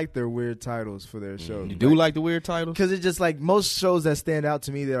 I like their weird titles for their shows. You do like the weird titles? Because it's just like most shows that stand out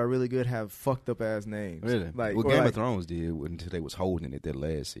to me that are really good have fucked up ass names. Really? Like, well, Game of Thrones did until they was holding it that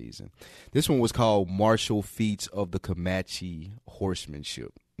last season. This one was called Martial Feats of the Comanche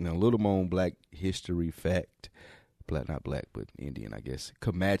Horsemanship. Now, little known black history fact: not black, but Indian, I guess.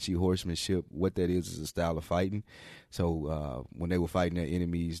 Comanche horsemanship. What that is a style of fighting. So when they were fighting their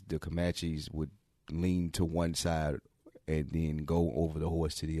enemies, the Comanches would lean to one side and then go over the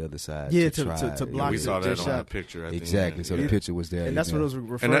horse to the other side. Yeah, to block. We saw that on the picture. Exactly. So the picture was there. And that's what it was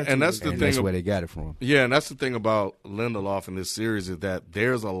referring to. And that's the thing. That's where they got it from. Yeah, and that's the thing about Lindelof in this series is that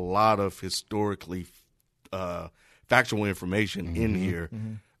there's a lot of historically factual information in here.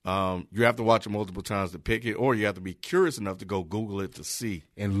 You have to watch it multiple times to pick it, or you have to be curious enough to go Google it to see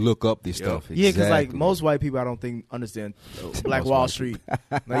and look up this stuff. Yeah, because like most white people, I don't think understand Black Wall Street.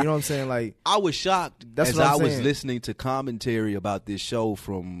 Like, you know what I'm saying? Like, I was shocked that's as what I I'm was saying. listening to commentary about this show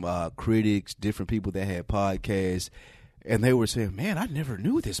from critics, different people that had podcasts. And they were saying, "Man, I never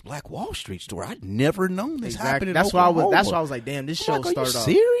knew this Black Wall Street story. I'd never known this happened in That's why Oklahoma." I was like, "Damn, this show Like, started off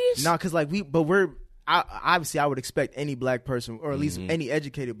serious." No, because like obviously, I would expect any black person, or at least any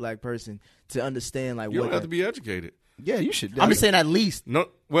educated black person, to understand like you what don't have to be educated. Yeah, you should. I'm just saying at least. No,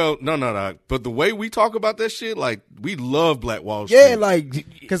 well, no. But the way we talk about that shit, like we love Black Wall Street. Yeah, like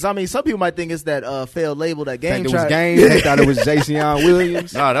Because I mean, some people might think it's that failed label that game. think it was game. They thought it was Jason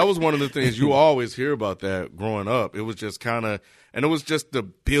Williams. Nah, that was one of the things you always hear about that growing up. It was just kind of, and it was just to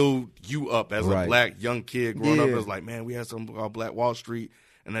build you up as a black young kid growing up. It was like, man, we had something called Black Wall Street,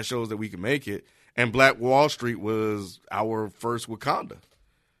 and that shows that we can make it. And Black Wall Street was our first Wakanda,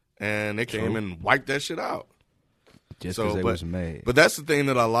 and they came and wiped that shit out. Just because they was mad. But that's the thing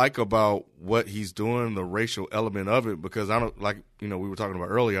that I like about what he's doing, the racial element of it, because I don't like, we were talking about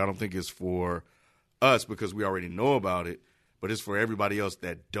earlier, I don't think it's for us because we already know about it, but it's for everybody else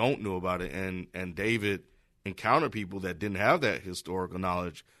that don't know about it. And David encountered people that didn't have that historical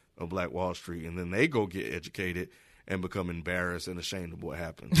knowledge of Black Wall Street, and then they go get educated and become embarrassed and ashamed of what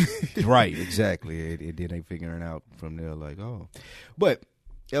happened. Right, exactly. And then they figuring out from there, like, oh. But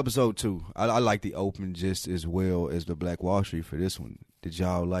episode 2, I like the open just as well as the Black Wall Street for this one. Did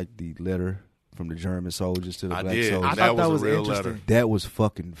y'all like the letter from the German soldiers to the black soldiers? I thought that was a real letter. That was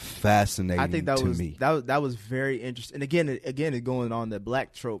fucking fascinating. I think that was me. that was very interesting. And again, it going on the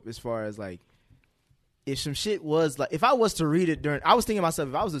black trope as far as like, if some shit was like, if I was to read it I was thinking to myself,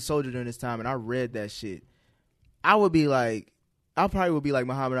 if I was a soldier during this time and I read that shit, I probably would be like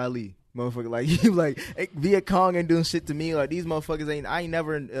Muhammad Ali, motherfucker. Like, you like Viet Cong ain't doing shit to me. Like, these motherfuckers I ain't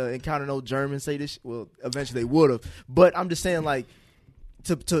never encountered no Germans say this shit. Well, eventually they would have. But I'm just saying, like,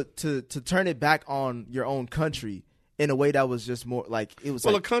 to turn it back on your own country in a way that was just more like, it was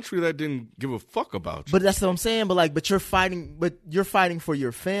well, like, a country that didn't give a fuck about you. But that's what I'm saying. But you're fighting for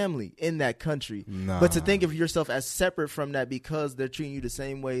your family in that country. Nah. But to think of yourself as separate from that because they're treating you the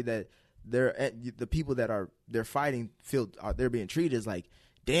same way that the people that they're fighting feel they're being treated is like,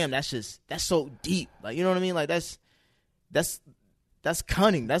 damn, that's so deep. Like, you know what I mean? Like, that's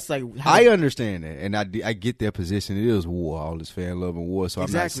cunning. That's like I understand that, and I get their position. It is war, all this fan love and war. So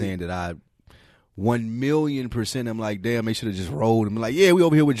I'm not saying that I 1,000,000% I'm like, damn, they should have just rolled and be like, yeah, we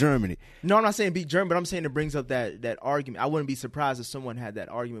over here with Germany. No, I'm not saying beat Germany, but I'm saying it brings up that argument. I wouldn't be surprised if someone had that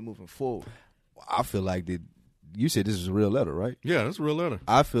argument moving forward. I feel like that. You said this is a real letter, right? Yeah, that's a real letter.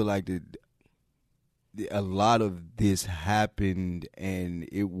 I feel like that a lot of this happened and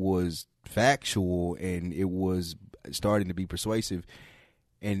it was factual and it was starting to be persuasive,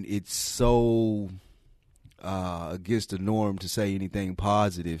 and it's so against the norm to say anything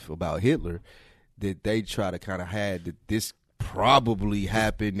positive about Hitler that they try to kind of hide that this probably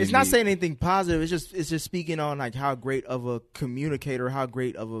happened. It's not saying anything positive. It's just speaking on like how great of a communicator, how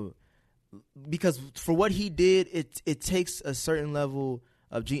great of a, because for what he did, it takes a certain level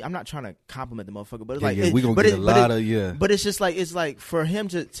of I'm not trying to compliment the motherfucker, but it's we're gonna get a lot of But it's just like, it's like for him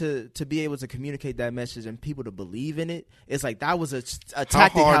to be able to communicate that message and people to believe in it. It's like that was a tactic. How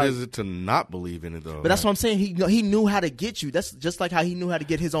hard is it to not believe in it though? But that's what I'm saying. He knew how to get you. That's just like how he knew how to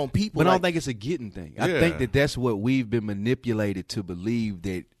get his own people. But I don't think it's a getting thing. I think that's what we've been manipulated to believe,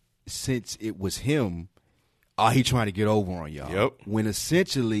 that since it was him, he trying to get over on y'all. Yep. When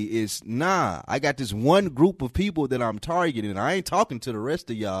essentially it's, I got this one group of people that I'm targeting, and I ain't talking to the rest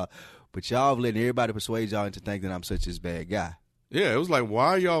of y'all, but y'all have letting everybody persuade y'all into thinking that I'm such this bad guy. Yeah, it was like, why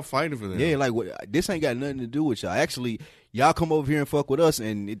are y'all fighting for them? Yeah, like, this ain't got nothing to do with y'all. Actually, y'all come over here and fuck with us,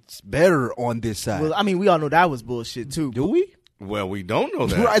 and it's better on this side. Well, I mean, we all know that was bullshit, too. Do we? Well, we don't know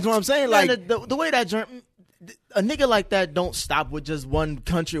that. That's what I'm saying. Like, the way that a nigga like that don't stop with just one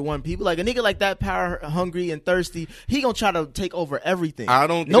country, one people. Like, a nigga like that, power hungry and thirsty, he gonna try to take over everything. I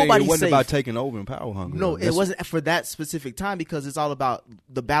don't think it wasn't about taking over and power hungry. No, it wasn't for that specific time, because it's all about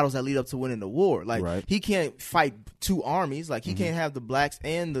the battles that lead up to winning the war. Like, he can't fight two armies. Like, he can't have the blacks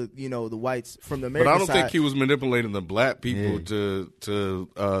and the the whites from the American side. But I don't think he was manipulating the black people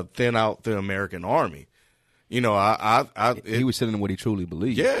to thin out the American army. he was telling them what he truly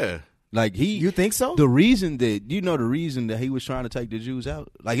believed. Yeah. Like you think so? The reason that he was trying to take the Jews out,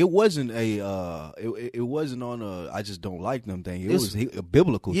 like it wasn't it wasn't on a I just don't like them thing. It was a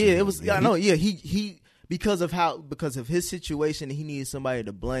biblical. Yeah, thing. it was. I know. Yeah, he because of his situation, he needed somebody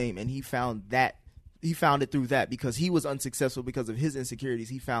to blame, and he found it through that because he was unsuccessful because of his insecurities.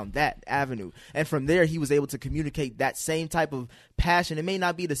 He found that avenue, and from there he was able to communicate that same type of passion. It may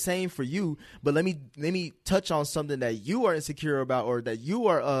not be the same for you, but let me touch on something that you are insecure about or that you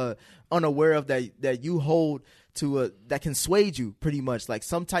are unaware of that you hold to that can sway you pretty much, like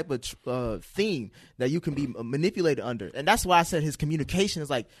some type of theme that you can be manipulated under. And that's why I said his communication is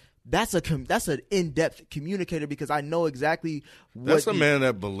like that's an in-depth communicator because I know exactly what that's a man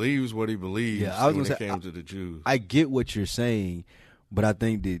that believes what he believes. Yeah, I was when gonna it say, came to the Jews. I get what you're saying, but I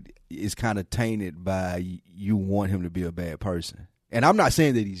think that it's kind of tainted by you want him to be a bad person. And I'm not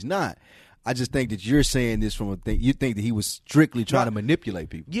saying that he's not. I just think that you're saying this from a thing. You think that he was strictly trying to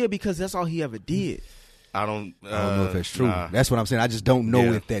manipulate people. Yeah, because that's all he ever did. I don't know if that's true. Nah. That's what I'm saying. I just don't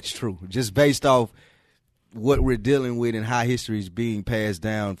know if that's true. Just based off what we're dealing with and how history is being passed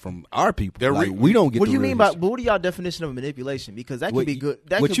down from our people. We don't get. What do you mean by? But what are y'all definition of manipulation? Because that could be good.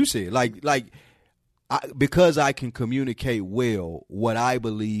 You said, because I can communicate well what I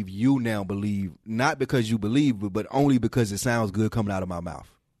believe, you now believe, not because you believe it, but only because it sounds good coming out of my mouth.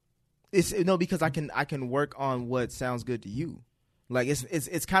 Because I can work on what sounds good to you. Like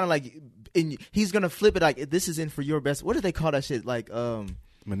it's kind of like he's gonna flip it like this is in for your best. What do they call that shit? Like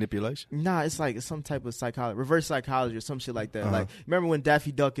manipulation? Nah, it's like some type of psychology, reverse psychology or some shit like that. Like remember when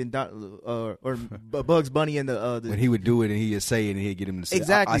Daffy Duck and or Bugs Bunny and the when he would do it and he'd say it and he'd get him to say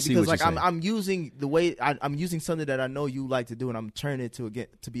exactly I see because what like you're I'm using the way I'm using something that I know you like to do and I'm turning it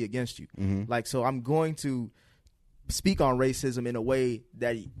to be against you. Mm-hmm. Like so I'm going to speak on racism in a way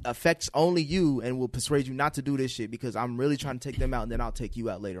that affects only you and will persuade you not to do this shit because I'm really trying to take them out and then I'll take you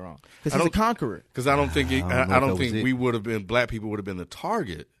out later on because he's a conqueror. Because I don't think we would have been black people would have been the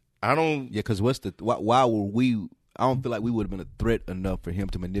target. I don't. Yeah, because why were we? I don't feel like we would have been a threat enough for him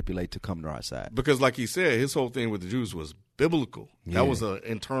to manipulate to come to our side. Because, like he said, his whole thing with the Jews was biblical. Yeah. That was an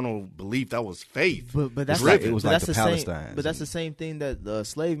internal belief. That was faith. But that's it was like the Palestine. But that's the same thing that the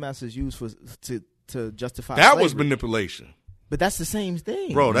slave masters used to justify that slavery. Was manipulation. But that's the same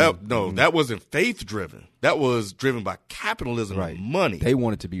thing, bro. That wasn't faith driven. That was driven by capitalism and money. They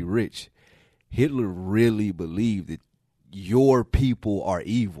wanted to be rich. Hitler really believed that your people are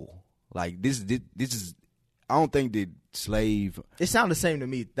evil. Like this is. I don't think that slave. It sounds the same to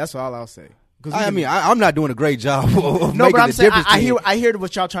me. That's all I'll say. I'm not doing a great job of no, making but I'm the saying difference. I hear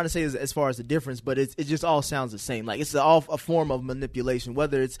what y'all trying to say as far as the difference, but it just all sounds the same. Like it's all a form of manipulation,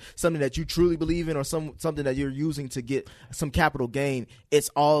 whether it's something that you truly believe in or something that you're using to get some capital gain. It's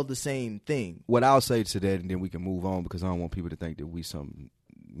all the same thing. What I'll say to that, and then we can move on because I don't want people to think that we some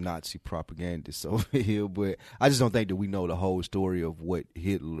Nazi propagandists over here. But I just don't think that we know the whole story of what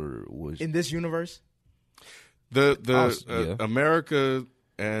Hitler was in this universe. America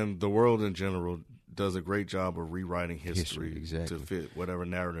and the world in general does a great job of rewriting history exactly. to fit whatever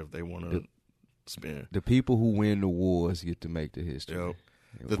narrative they want to spin. The people who win the wars get to make the history.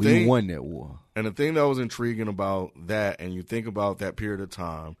 Yep. We won that war. And the thing that was intriguing about that, and you think about that period of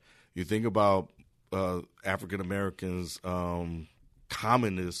time, you think about African Americans,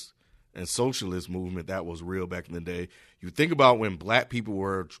 communist and socialist movement that was real back in the day. You think about when black people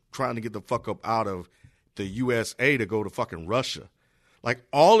were trying to get the fuck up out of the USA to go to fucking Russia. Like,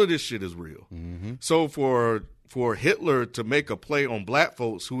 all of this shit is real. Mm-hmm. So for Hitler to make a play on black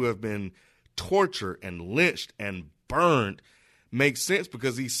folks who have been tortured and lynched and burned makes sense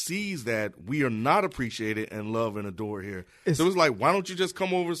because he sees that we are not appreciated and loved and adored here. So it's like, why don't you just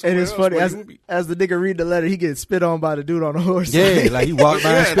come over somewhere else? And it's funny, as the nigga read the letter, he gets spit on by the dude on the horse. Yeah, like he walked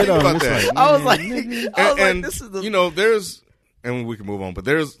by and spit on him. I was like, this is the... You know, there's, and we can move on, but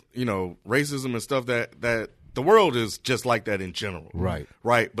there's, you know, racism and stuff that the world is just like that in general. Right.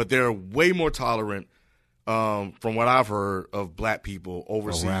 Right. But they're way more tolerant, from what I've heard, of black people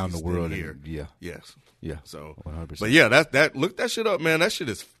overseas around the world than here. Yeah. Yes. Yeah. So, 100%. But yeah, look that shit up, man. That shit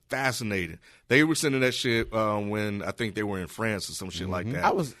is fascinating. They were sending that shit when I think they were in France or some shit like that.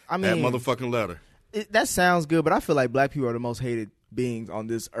 I mean, that motherfucking letter. That sounds good, but I feel like black people are the most hated beings on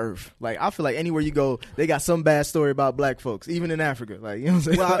this earth. Like, I feel like anywhere you go, they got some bad story about black folks, even in Africa. Like, you know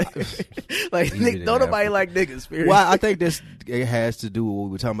what I'm saying? Like don't nobody like niggas, period. Well, I think it has to do with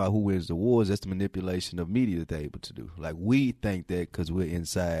what we're talking about, who wins the wars. That's the manipulation of media that they're able to do. Like, we think that because we're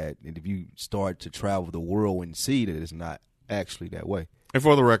inside, and if you start to travel the world and see that it's not actually that way. And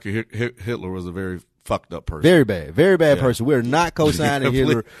for the record, Hitler was a very fucked up person. Very bad person. We're not co-signing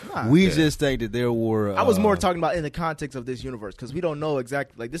Hitler. We Yeah. just think that there were. I was more talking about in the context of this universe because we don't know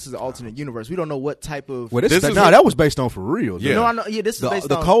exactly. Like this is an alternate universe. We don't know what type of. Well, that was based on for real. Yeah. No, I know. Yeah, this is based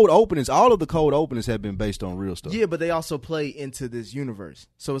the on cold openings. All of the cold openings have been based on real stuff. Yeah, but they also play into this universe.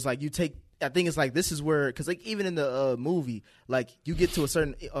 So it's like you take. I think it's like this is where because like even in the movie, like you get to a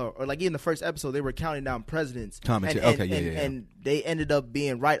certain or like in the first episode they were counting down presidents. And they ended up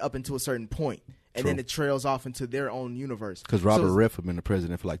being right up into a certain point. And then it trails off into their own universe. Because Robert Riff had been the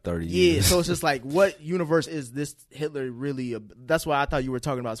president for like 30 years. Yeah, so it's just like, what universe is this Hitler really? That's why I thought you were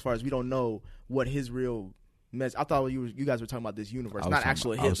talking about as far as we don't know what his real message. I thought you guys were talking about this universe, not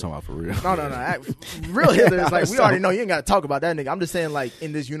actual Hitler. I was talking about for real. No. Real Hitler is like, we already know. You ain't got to talk about that nigga. I'm just saying, like,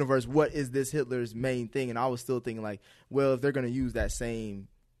 in this universe, what is this Hitler's main thing? And I was still thinking, like, well, if they're going to use that same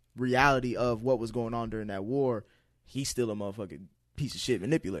reality of what was going on during that war, he's still a motherfucking piece of shit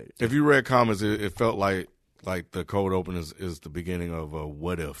manipulated. If you read comments, it felt like the cold open is the beginning of a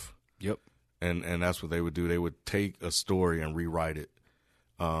what if. Yep. And that's what they would do. They would take a story and rewrite it,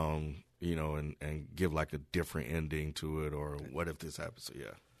 and give like a different ending to it, or what if this happens? So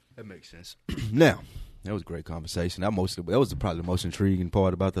yeah, that makes sense. Now, that was a great conversation. That was probably the most intriguing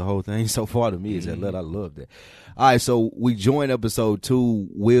part about the whole thing so far to me is that I love that. All right, so we join episode 2.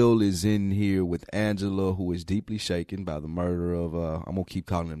 Will is in here with Angela, who is deeply shaken by the murder of I'm gonna keep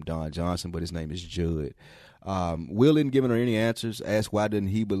calling him Don Johnson, but his name is Judd. Will isn't giving her any answers. Asked why didn't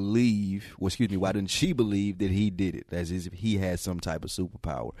she believe that he did it, as if he had some type of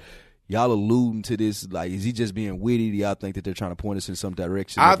superpower. Y'all alluding to this, like, is he just being witty? Do y'all think that they're trying to point us in some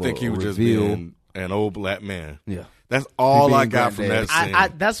direction? I think he was just being an old black man. Yeah. That's all I got from that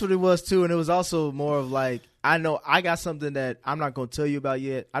scene. That's what it was too, and it was also more of like, I know I got something that I'm not going to tell you about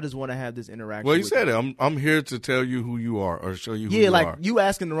yet. I just want to have this interaction. Well, you said it. I'm here to tell you who you are or show you who you are. Yeah, like you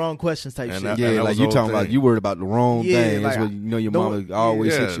asking the wrong questions type shit. Like you talking about you worried about the wrong thing. That's what your mama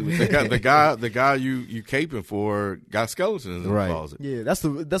always said. The guy you caping for got skeletons in the closet. Yeah, that's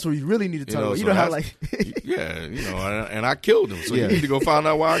what you really need to talk about. So you know how like and I killed him. So you need to go find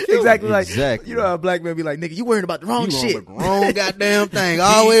out why I killed him. Exactly. You know how black men be like, nigga, you worried about the wrong shit. Wrong goddamn thing.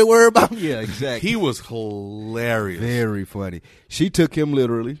 Always worried about. Yeah, exactly. He was hilarious. Very funny. She took him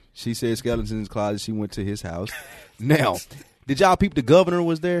literally. She said skeletons in his closet. She went to his house. Now, did y'all peep the governor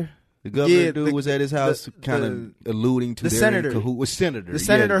was there? The governor was at his house, kind of alluding to the senator who was senator. The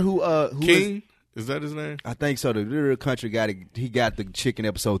senator who King is that his name? I think so. The little country guy. He got the chick in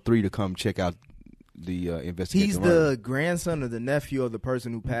episode 3 to come check out the investigation. He's the grandson or the nephew of the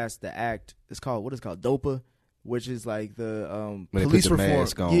person who passed the act. It's called DOPA. Which is like the police reform,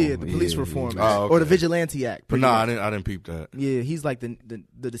 the police reform act, or the vigilante act. But no, I didn't peep that. Yeah, he's like the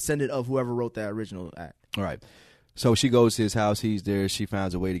descendant of whoever wrote that original act. All right, so she goes to his house. He's there. She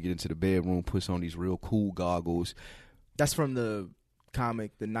finds a way to get into the bedroom. Puts on these real cool goggles. That's from the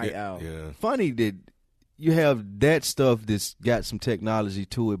comic, The Night Owl. Yeah, funny that you have that stuff that's got some technology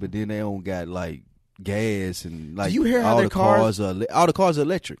to it, but then they don't got like gas and like. Do you hear how all the cars are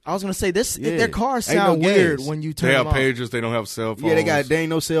electric? I was gonna say this. Their cars sound weird when you turn them off. They have pagers. They don't have cell phones. Yeah, they ain't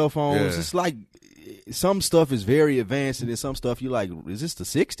no cell phones. Yeah. It's like some stuff is very advanced, and then some stuff you like. Is this the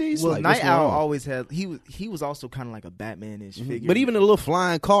 60s? Well, like, Night Owl always had. He was also kind of like a Batman-ish figure. But even the little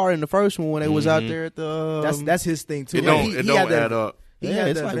flying car in the first one when they was out there at the. That's his thing too. It don't add up.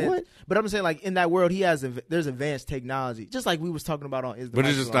 It's like what? But I'm saying like in that world there's advanced technology, just like we was talking about on Is the But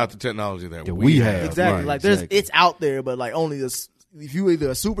it's just not the technology that we have. Exactly. Right, like it's out there, but like only if you either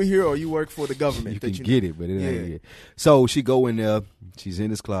a superhero or you work for the government, you can get it, but it ain't it. So she go in there. She's in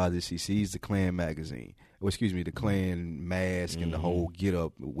his closet. She sees the Klan magazine. The Klan mask and the whole get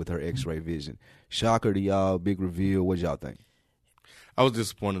up with her X-ray vision. Shocker to y'all. Big reveal. What y'all think? I was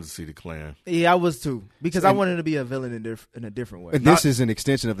disappointed to see the Klan. Yeah, I was too, because I wanted to be a villain in a different way. And this is an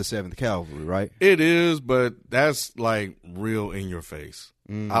extension of the 7th Cavalry, right? It is, but that's like real in your face.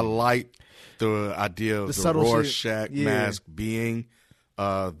 I like the idea of the Rorschach mask being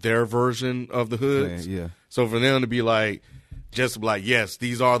their version of the hoods. Yeah. So for them to be like, just like, yes,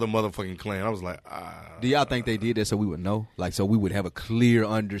 these are the motherfucking Klan. I was like, Do y'all think they did that so we would know? Like, so we would have a clear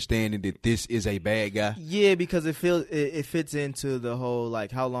understanding that this is a bad guy? Yeah, because it fits into the whole,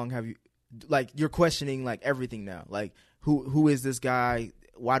 like, how long have you, like, you're questioning, like, everything now. Like, who is this guy?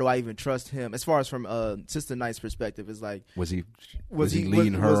 Why do I even trust him? As far as from Sister Knight's perspective, it's like, was he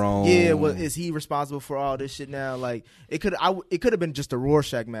leading her on? Yeah, is he responsible for all this shit now? Like, it could have been just a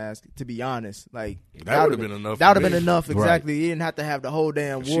Rorschach mask, to be honest. Like that would have been enough. That would have been enough, exactly. Right. You didn't have to have the whole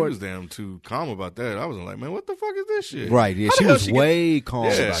damn war. She was damn too calm about that. I was like, man, what the fuck is this shit? Right? Yeah, she was way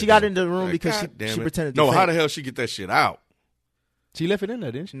calm. She got into the room because she pretended. No, how the hell she get that shit out? She left it in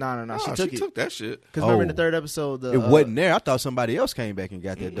there, didn't she? No. Nah, She took that shit. Because remember in the third episode, it wasn't there. I thought somebody else came back and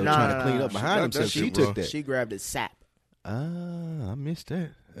got that. They were trying to clean up behind themselves. She took that. She grabbed it sap. I missed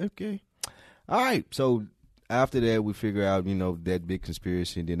that. Okay. All right. So after that, we figure out, that big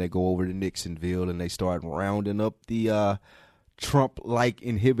conspiracy, and then they go over to Nixonville and they start rounding up the Trump-like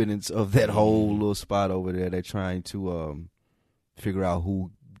inhabitants of that whole little spot over there. They're trying to figure out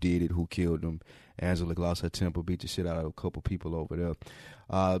who did it, who killed them. Angela lost her temper, beat the shit out of a couple people over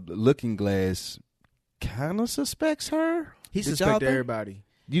there. Looking Glass kind of suspects her. He suspected everybody.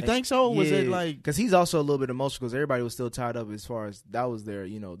 You think so? Was it like... Because he's also a little bit emotional because everybody was still tied up as far as that was their,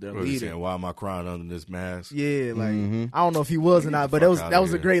 their leader. Saying, why am I crying under this mask? Yeah, like, I don't know if he was or not, but that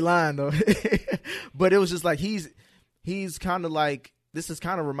was a great line, though. But it was just like, he's kind of like... This is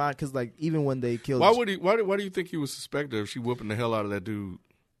kind of remind because like even when they killed, why do you think he was suspected if she whooping the hell out of that dude?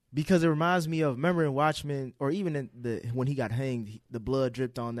 Because it reminds me of remember in Watchmen or even in when he got hanged, the blood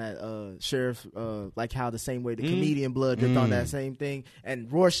dripped on that sheriff, like how the same way the comedian blood dripped on that same thing, and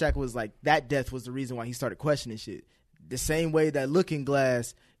Rorschach was like that death was the reason why he started questioning shit. The same way that Looking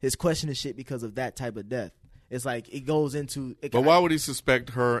Glass is questioning shit because of that type of death. It's like it goes into. But why would he suspect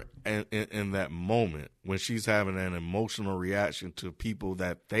her in that moment when she's having an emotional reaction to people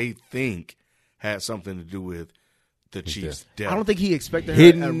that they think had something to do with the chief's death? I don't think he expected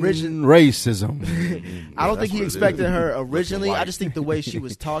hidden her racism. I don't think he expected her originally. I just think the way she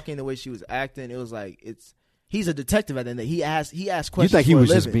was talking, the way she was acting, it was like he's a detective at the end of the day. He asked questions. You think he for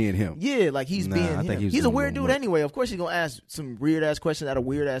was a just living. being him? Yeah, like he's being him. He's a weird dude anyway. Of course he's gonna ask some weird ass questions at a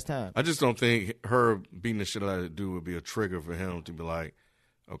weird ass time. I just don't think her beating the shit out of the dude would be a trigger for him to be like,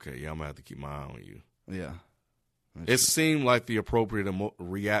 okay, yeah, I'm gonna have to keep my eye on you. Yeah. It seemed like the appropriate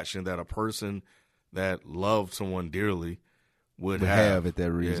reaction that a person that loved someone dearly would have at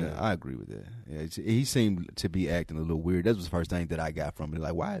that reason. Yeah. I agree with that. Yeah, he seemed to be acting a little weird. That was the first thing that I got from it.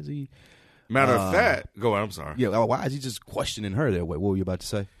 Like, why is he? Matter of fact, go on. I'm sorry. Yeah, why is he just questioning her that way? What were you about to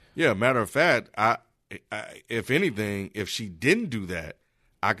say? Yeah, matter of fact, I if anything, if she didn't do that,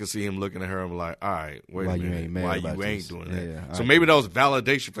 I could see him looking at her and be like, all right, wait a minute, why you ain't doing that? Yeah, so maybe that was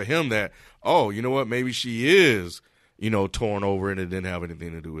validation for him that, oh, you know what, maybe she is, torn over and it didn't have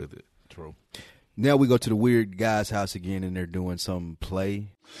anything to do with it. True. Now we go to the weird guy's house again, and they're doing some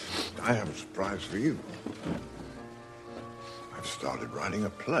play. I have a surprise for you. I've started writing a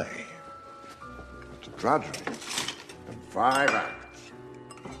play. It's a tragedy in 5 acts.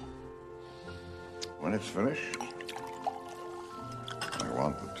 When it's finished, I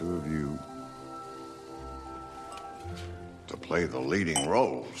want the two of you to play the leading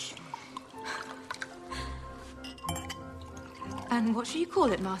roles. And what should you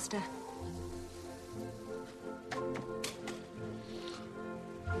call it, Master?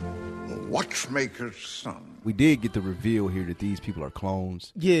 Watchmaker's son. We did get the reveal here that these people are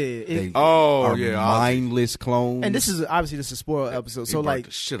clones. Yeah. They are mindless clones. And this is a spoiler episode. So like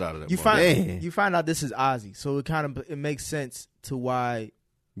the shit out of that. You find out this is Ozzy. So it makes sense to why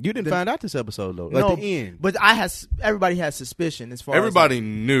you didn't find out this episode though. No, at the end. But everybody has suspicion as far everybody as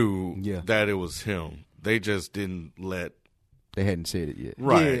knew that it was him. They just didn't let. They hadn't said it yet,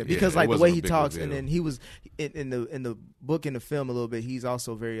 right? Yeah, because like the way he talks, and then he was in the book and the film a little bit. He's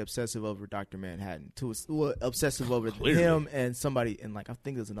also very obsessive over Dr. Manhattan, obsessive over him and somebody, and like I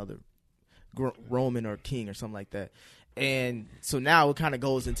think there's another Roman or king or something like that. And so now it kind of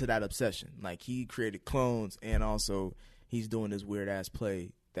goes into that obsession. Like he created clones, and also he's doing this weird ass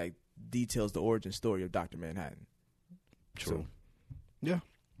play that details the origin story of Dr. Manhattan. True. So, yeah.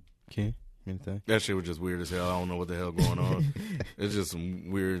 Okay. Anything? That shit was just weird as hell. I don't know what the hell going on. It's just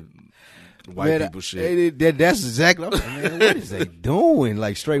some weird white people shit. That's exactly. Man, what is they doing?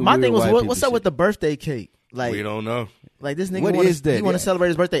 Like straight. My weird thing was, white what's up shit. with the birthday cake? Like we don't know. Like this nigga, what is that? He want to celebrate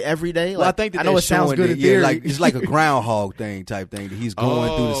his birthday every day. Well, like, I think that I know it sounds good in theory. like it's like a groundhog thing type thing. That he's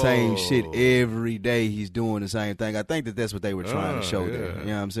going through the same shit every day. He's doing the same thing. I think that that's what they were trying to show there. You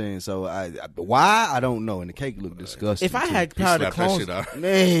know what I'm saying? So why I don't know. And the cake looked disgusting. If I had power to clones,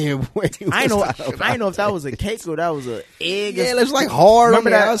 man, I know if that was a cake or that was an egg. Yeah, it looks like hard on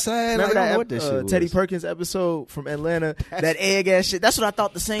the that, outside. Remember like, that what this shit Teddy was. Perkins episode from Atlanta? That egg ass shit. That's what I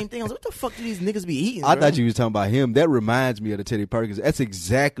thought. The same thing. I was like, what the fuck do these niggas be eating? I thought you was talking about him. That reminds me of the Teddy Perkins. That's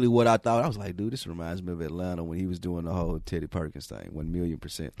exactly what I thought. I was like, dude, this reminds me of Atlanta when he was doing the whole Teddy Perkins thing,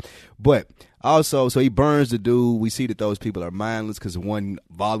 1,000,000%. But also, so he burns the dude. We see that those people are mindless because one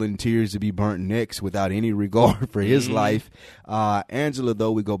volunteers to be burnt next without any regard for his life. Angela,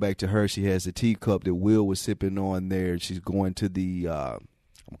 though, we go back to her. She has the teacup that Will was sipping on there. She's going to the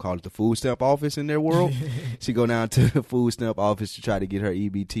I'm calling it the food stamp office in their world. She go down to the food stamp office to try to get her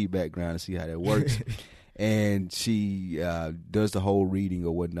EBT background and see how that works. And she does the whole reading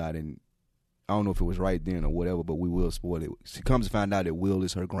or whatnot, and I don't know if it was right then or whatever, but we will spoil it. She comes to find out that Will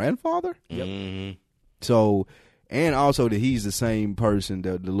is her grandfather. Yep. Mm-hmm. So, and also that he's the same person,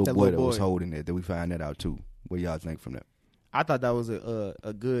 the little boy that was holding it, that we find that out too. What do y'all think from that? I thought that was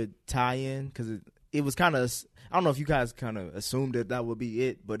a good tie-in because it was kind of, I don't know if you guys kind of assumed that would be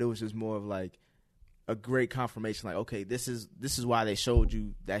it, but it was just more of like a great confirmation. Like, okay, this is why they showed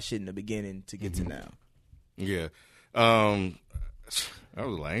you that shit in the beginning to get to now. Yeah. I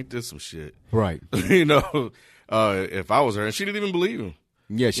was like, ain't this some shit? Right. If I was her, and she didn't even believe him.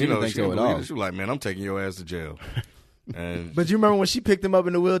 Yeah, she didn't think so at all. She was like, man, I'm taking your ass to jail. And but you remember when she picked him up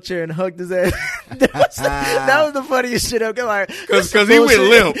in the wheelchair and hugged his ass? that was the funniest shit. Okay, like because he went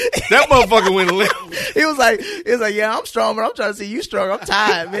limp. That motherfucker went limp. He was like, yeah, I'm strong, but I'm trying to see you strong. I'm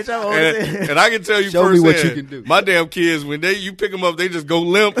tired, bitch. And I can tell you Show firsthand, me what you can do. My damn kids, when you pick them up, they just go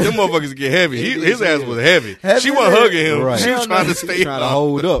limp. Them motherfuckers get heavy. His ass was heavy. She wasn't hugging him. Right. She was trying to stay trying to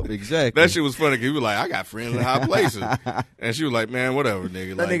hold up. Exactly. That shit was funny because he was like, I got friends in high places. And she was like, man, whatever,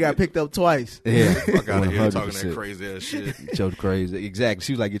 nigga. That nigga got picked up twice. Yeah. Fuck out of here talking that crazy ass shit. Crazy. Exactly.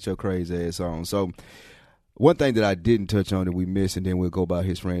 She was like, get your crazy ass on. So one thing that I didn't touch on that we missed, and then we'll go about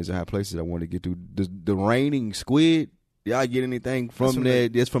his friends in high places I want to get to, the raining squid. Y'all get anything from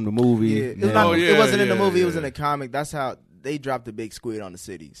that? That's from the movie. Yeah. It wasn't in the movie. It was in the comic. That's how they dropped the big squid on the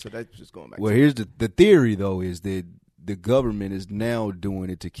city. So that's just going back. Well, here's the theory, though, is that the government is now doing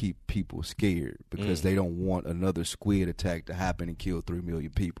it to keep people scared because they don't want another squid attack to happen and kill 3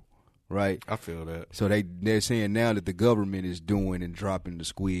 million people. Right, I feel that. So they're saying now that the government is doing and dropping the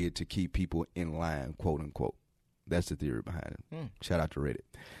squid to keep people in line, quote unquote. That's the theory behind it. Shout out to Reddit.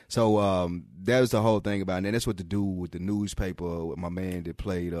 So that was the whole thing about it. And that's what to do with the newspaper. With my man that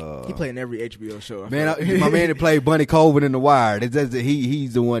played. He played in every HBO show. My man that played Bunny Colvin in The Wire.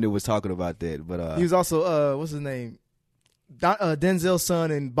 He's the one that was talking about that. But he was also what's his name? Denzel's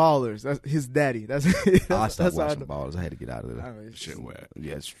son in Ballers. That's his daddy. I stopped watching Ballers. I had to get out of there. Shit wet.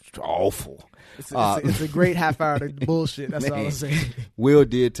 Yeah, it's awful. It's a great half hour of bullshit. That's all I'm saying. Will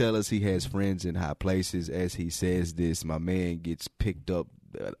did tell us he has friends in high places. As he says this, my man gets picked up,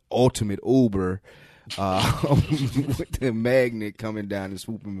 ultimate Uber, with the magnet coming down and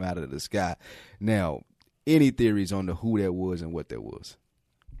swooping him out of the sky. Now, any theories on who that was and what that was?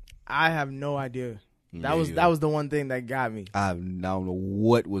 I have no idea. That was the one thing that got me. I don't know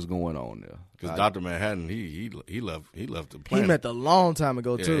what was going on there. Because Dr. Manhattan, he left the planet. He left a long time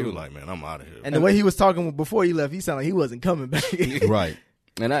ago too. He was like, man, I'm out of here. And the way he was talking before he left, he sounded like he wasn't coming back. Right.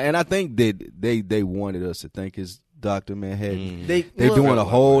 And I think that they wanted us to think it's Dr. Manhattan. They're doing a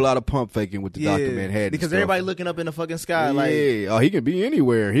whole lot of pump faking with the Dr. Manhattan because stuff. everybody looking up in the fucking sky. Yeah. He could be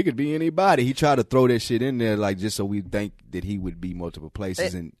anywhere. He could be anybody. He tried to throw that shit in there just so we think that he would be multiple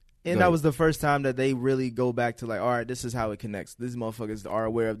places. And that was the first time that they really go back to all right, this is how it connects. These motherfuckers are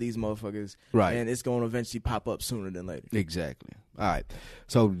aware of these motherfuckers. Right. And it's going to eventually pop up sooner than later. Exactly. All right.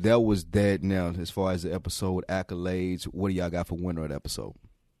 So that was that. Now, as far as the episode accolades, what do y'all got for winner of the episode?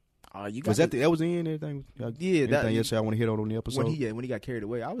 Was that the end? Everything? Anything else I want to hit on the episode? When he got carried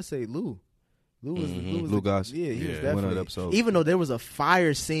away, I would say Lou. Lou Goss. Yeah, he was definitely winner of the episode. Even though there was a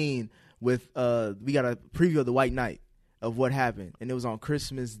fire scene with we got a preview of the White Knight. Of what happened, and it was on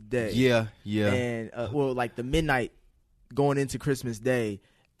Christmas Day. Yeah. And the midnight going into Christmas Day,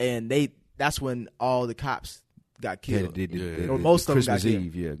 and that's when all the cops got killed. Or most of them got killed.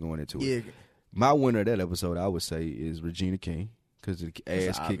 Christmas Eve, going into it. My winner of that episode, I would say, is Regina King because the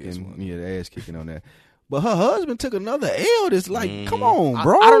ass kicking on that. But her husband took another L. That's come on,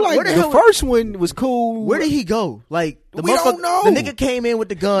 bro. The first one was cool. Where did he go? We don't know. The nigga came in with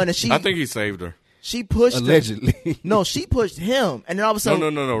the gun, and I think he saved her. She pushed allegedly. him. No, she pushed him, and then all of a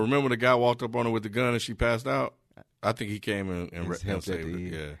sudden, no. Remember the guy walked up on her with the gun and she passed out? I think he came in and saved her.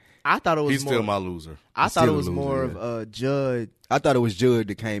 Yeah. I thought it was. He's still my loser. I thought it was more of Judd. I thought it was Judd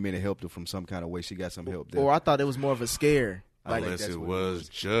that came in and helped her from some kind of way. She got some help there. Or I thought it was more of a scare. Unless it was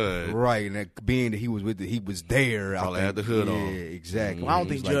Judd, right? And that being that he was there, probably had the hood on. Yeah, exactly. Well, I don't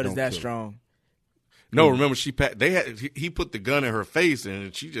think Judd is that strong. No, remember he put the gun in her face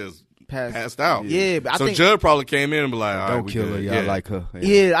and she just passed out. Yeah, but I think Judd probably came in and be like, all don't kill her, y'all like her.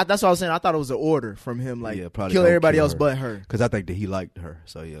 Yeah, that's what I was saying. I thought it was an order from him, kill everybody else but her. Because I think that he liked her.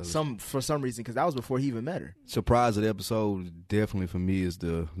 So yeah, for some reason, because that was before he even met her. Surprise of the episode, definitely for me, is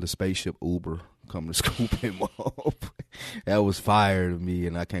the spaceship Uber coming to scoop him up. That was fire to me,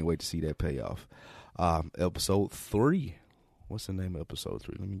 and I can't wait to see that payoff. Episode 3. What's the name of episode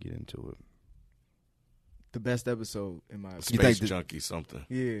 3? Let me get into it. The best episode in my opinion. Space Junkie something.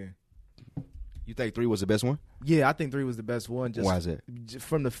 Yeah. You think 3 was the best one? Yeah, I think 3 was the best one. Why is that?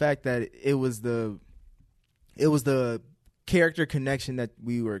 From the fact that it was the it was the character connection that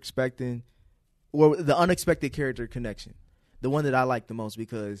we were expecting, or the unexpected character connection, the one that I liked the most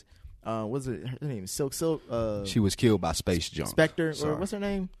because what's it? Her name is Silk. She was killed by space junk. Spectre, or what's her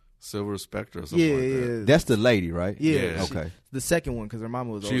name? Silver Spectre or something like that. That's the lady, right? Yeah. Okay. The second one, because her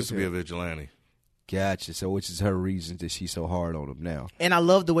mama was. She used to be a vigilante. Gotcha. So, which is her reason that she's so hard on him now? And I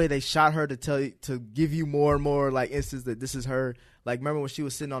love the way they shot her to give you more and more like instances that this is her. Like, remember when she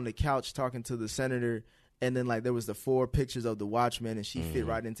was sitting on the couch talking to the senator, and then like there was the 4 pictures of the Watchmen, and she fit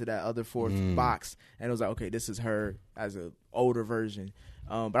right into that other 4th box, and it was like, okay, this is her as an older version.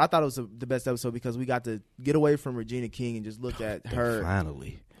 But I thought it was the best episode because we got to get away from Regina King and just look at her.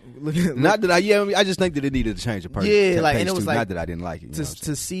 Finally. Not that I just think that it needed to change the person. Yeah, like, and it was like, not that I didn't like it.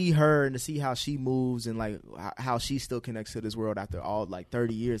 To see her and to see how she moves and like how she still connects to this world after all like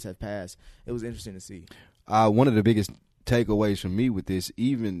 30 years have passed. It was interesting to see. One of the biggest takeaways from me with this,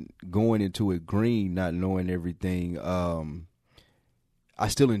 even going into it green, not knowing everything, I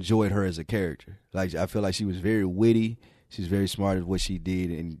still enjoyed her as a character. Like, I feel like she was very witty. She's very smart at what she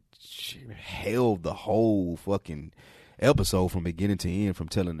did, and she held the whole fucking episode from beginning to end, from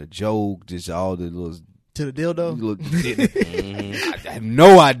telling the joke, just all the little to the dildo. I have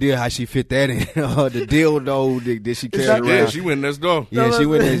no idea how she fit that in. The dildo, did she carry around? Yeah, she went next door. Yeah, she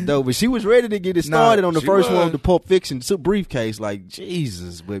went next door, but she was ready to get it started on the first one of the Pulp Fiction briefcase. Like,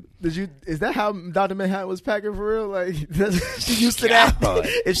 Jesus, but is that how Dr. Manhattan was packing for real? Like, she used to that.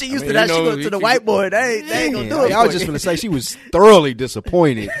 If she used to that, she go to the whiteboard. They ain't gonna do it. I was just gonna say she was thoroughly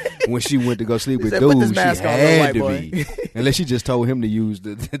disappointed when she went to go sleep with dudes. She had to be, unless she just told him to use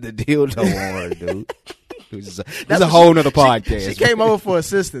the dildo on her, dude. That's a whole nother podcast. She came over for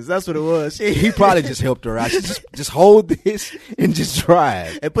assistance. That's what it was. He probably just helped her out. She just hold this and just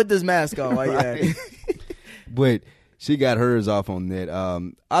drive. And put this mask on while you're at it. But she got hers off on that.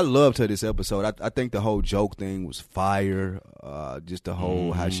 I loved her this episode. I think the whole joke thing was fire. Just the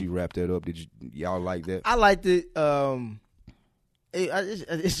whole how she wrapped that up. Did y'all like that? I liked it.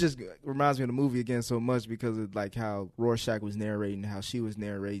 It just reminds me of the movie again so much because of like how Rorschach was narrating, how she was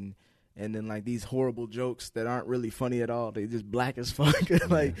narrating. And then like these horrible jokes that aren't really funny at all. They just black as fuck.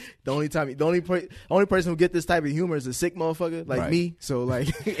 Like the only person who get this type of humor is a sick motherfucker like me. So like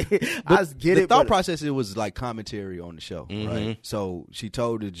I get it. The thought process, it was like commentary on the show, right? So she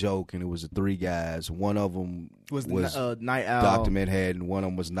told a joke, and it was 3 guys. One of them was Night Owl, Dr. Manhattan. One of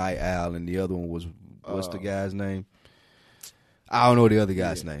them was Night Owl, and the other one was what's the guy's name? I don't know the other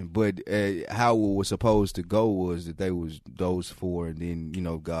guy's name, but how it was supposed to go was that they was those 4, and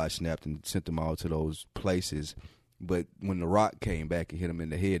then God snapped and sent them all to those places. But when the rock came back and hit him in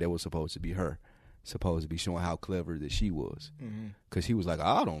the head, that was supposed to be her, supposed to be showing how clever that she was. Because he was like,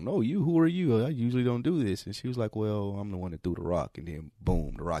 I don't know you. Who are you? I usually don't do this. And she was like, well, I'm the one that threw the rock. And then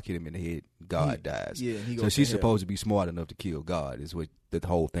boom, the rock hit him in the head. God dies. Yeah, so she's supposed to be smart enough to kill God. Is what the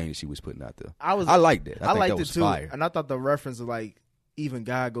whole thing that she was putting out there. I liked that. I liked it too. Fire. And I thought the reference of like even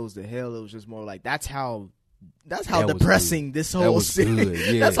God goes to hell, it was just more like that's how depressing this whole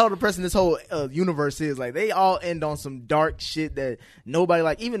series. That's how depressing this whole universe is. Like they all end on some dark shit that nobody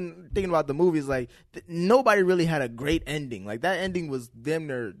like. Even thinking about the movies, like nobody really had a great ending. Like that ending was damn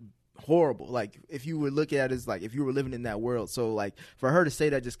near horrible. Like if you would look at it as like if you were living in that world. So like for her to say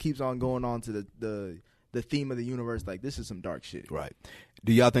that just keeps on going on to the theme of the universe. Like this is some dark shit. Right.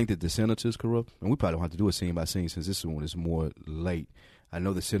 Do y'all think that the senator's corrupt? And we probably don't have to do it scene by scene since this one is more late. I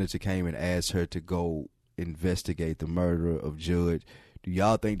know the senator came and asked her to go investigate the murder of Judge. Do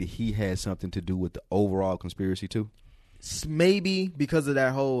y'all think that he had something to do with the overall conspiracy too? Maybe because of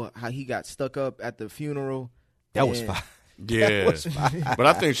that whole how he got stuck up at the funeral. That was fine. Yeah, that was fine. But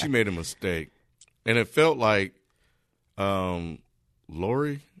I think she made a mistake, and it felt like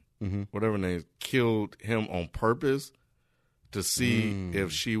Lori, whatever her name is, killed him on purpose to see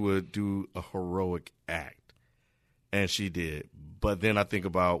if she would do a heroic act, and she did. But then I think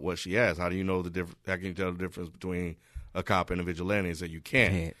about what she asked. How do you know the difference? How can you tell the difference between a cop and a vigilante? And said you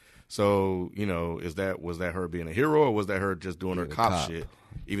can't. So was that her being a hero, or was that her just doing her cop shit,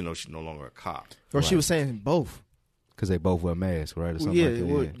 even though she's no longer a cop? Or she was saying both. Because they both wear masks, right? Or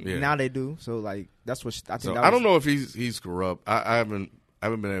something like that. Yeah. Now they do. So like that's what I think. So I don't know if he's corrupt. I haven't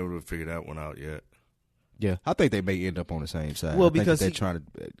been able to figure that one out yet. Yeah, I think they may end up on the same side. Well, I think because they're trying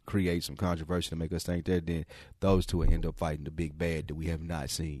to create some controversy to make us think that then those two will end up fighting the big bad that we have not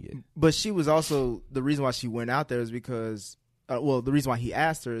seen yet. But she was also the reason why she went out there is because, the reason why he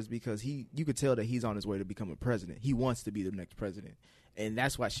asked her is because you could tell that he's on his way to become a president. He wants to be the next president, and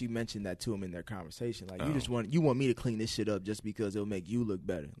that's why she mentioned that to him in their conversation. Like you want me to clean this shit up just because it'll make you look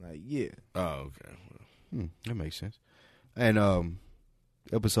better. Like yeah. Oh okay. That makes sense. And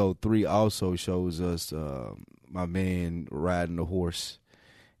Episode 3 also shows us my man riding a horse,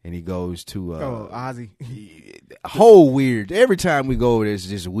 and he goes to Ozzy. whole weird. Every time we go, there's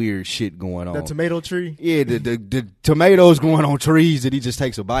just weird shit going on. The tomato tree. Yeah, the tomatoes growing on trees that he just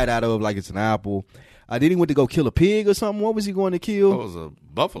takes a bite out of like it's an apple. Then he went to go kill a pig or something. What was he going to kill? It was a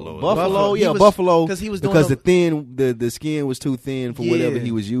buffalo. Buffalo, yeah, buffalo. Because the skin was too thin for whatever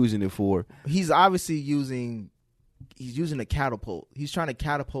he was using it for. He's obviously using a catapult. He's trying to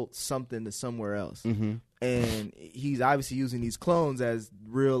catapult something to somewhere else. Mm-hmm. And he's obviously using these clones as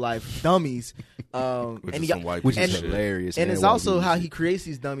real life dummies, which is hilarious. And it's also how he creates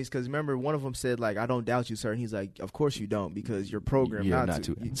these dummies. Because remember, one of them said, like, "I don't doubt you, sir." And he's like, "Of course you don't, because you're programmed not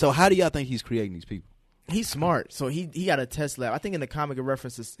to." So how do y'all think he's creating these people? He's smart. So he got a test lab. I think in the comic it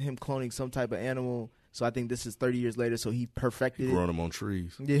references him cloning some type of animal. So I think this is 30 years later. So he perfected it. Growing them on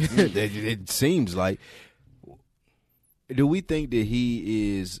trees. Yeah, it seems like. Do we think that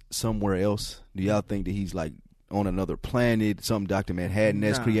he is somewhere else? Do y'all think that he's like on another planet, some Dr. Manhattan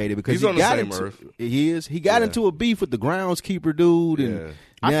that's created? Because he's on the same Earth. He is. He got into a beef with the groundskeeper dude, and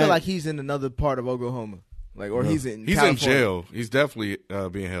I feel like he's in another part of Oklahoma, he's in California. jail. He's definitely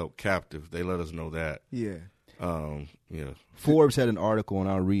being held captive. They let us know that. Yeah. Forbes had an article, and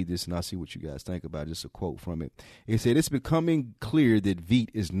I'll read this and I'll see what you guys think about it. Just a quote from it. It said, "It's becoming clear that Veidt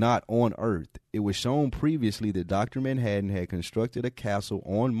is not on Earth. It was shown previously that Dr. Manhattan had constructed a castle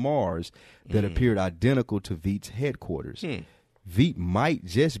on Mars that appeared identical to Veidt's headquarters. Veidt might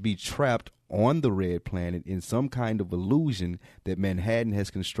just be trapped on the Red Planet in some kind of illusion that Manhattan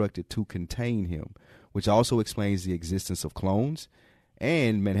has constructed to contain him, which also explains the existence of clones.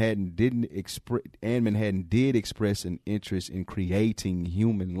 And Manhattan did express an interest in creating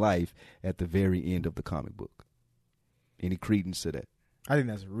human life at the very end of the comic book." Any credence to that? I think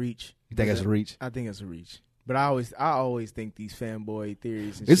that's a reach. You think that's a reach? I think it's a reach. But I always think these fanboy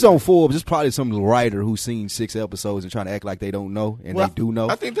theories. And it's on Forbes. It's probably some writer who's seen 6 episodes and trying to act like they don't know, and they do know.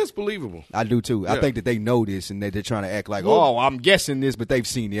 I think that's believable. I do too. Yeah. I think that they know this and they're trying to act like, I'm guessing this, but they've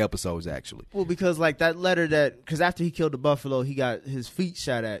seen the episodes actually. Well, because like that letter because after he killed the buffalo, he got his feet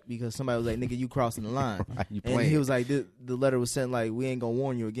shot at because somebody was like, "Nigga, you crossing the line." Right, and he was like, the letter was sent like, "We ain't gonna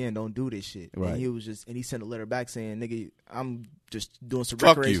warn you again. Don't do this shit." Right. And he sent a letter back saying, "Nigga, I'm just doing some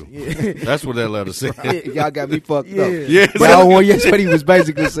Fuck recreation." you. Yeah. That's what that letter said. Y'all got me fucked up. Yeah. But that's what he was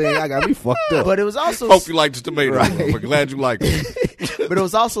basically saying. I got me fucked up. But it was also hope you like the tomato. Right. We're glad you like it. But it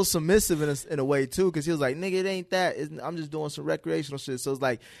was also submissive in a way too, because he was like, "Nigga, it ain't that. I'm just doing some recreational shit." So it's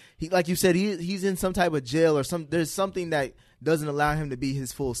like like you said, he's in some type of jail or there's something that doesn't allow him to be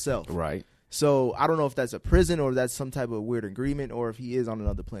his full self. Right. So I don't know if that's a prison or if that's some type of weird agreement, or if he is on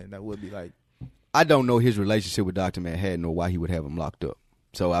another planet. That would be like. I don't know his relationship with Dr. Manhattan or why he would have him locked up.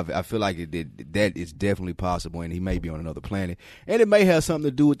 So I feel like that is definitely possible, and he may be on another planet. And it may have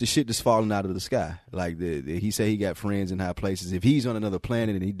something to do with the shit that's falling out of the sky. Like he said he got friends in high places. If he's on another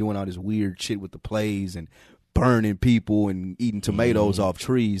planet and he's doing all this weird shit with the plays and burning people and eating tomatoes off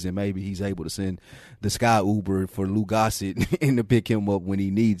trees, and maybe he's able to send the Sky Uber for Lou Gossett and to pick him up when he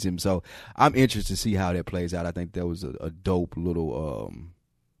needs him. So I'm interested to see how that plays out. I think that was a dope little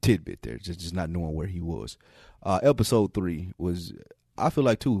tidbit there, just not knowing where he was. Episode 3 was, I feel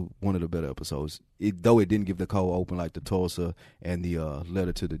like, too, one of the better episodes. Though it didn't give the cold open like the Tulsa and the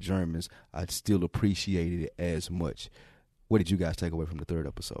letter to the Germans, I still appreciated it as much. What did you guys take away from the 3rd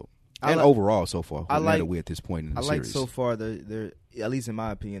episode? And overall so far, what we at this point in the series? I like so far, they're, at least in my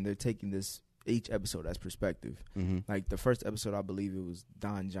opinion, they're taking each episode as perspective. Mm-hmm. Like the first episode, I believe it was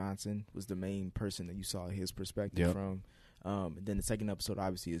Don Johnson was the main person that you saw his perspective from. And then the second episode,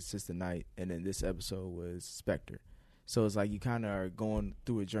 obviously, is Sister Night, and then this episode was Spectre. So it's like you kind of are going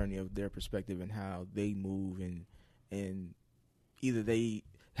through a journey of their perspective and how they move, and either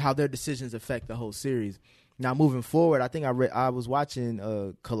how their decisions affect the whole series. Now moving forward, I think I was watching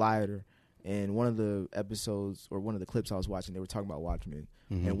Collider, and one of the episodes or one of the clips I was watching, they were talking about Watchmen,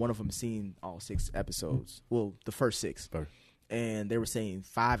 and one of them seen all 6 episodes. Well, the first 6, and they were saying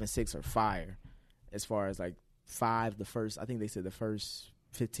 5 and 6 are fire, as far as like 5, I think they said the first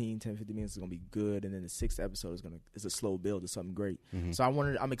 10, 15 minutes is going to be good, and then the 6th episode is a slow build to something great. So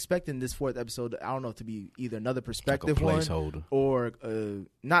I'm expecting this 4th episode, I don't know, to be either another perspective like a placeholder, or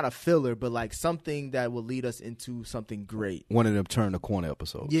not a filler, but like something that will lead us into something great. One of them turn the corner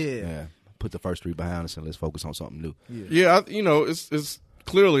episodes. Yeah. Put the first 3 behind us and let's focus on something new. Yeah, it's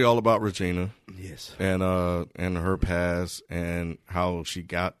clearly all about Regina. Yes. And her past and how she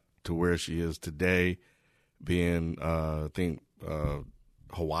got to where she is today, being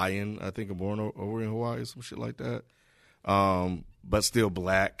Hawaiian, I think, born over in Hawaii, some shit like that. But still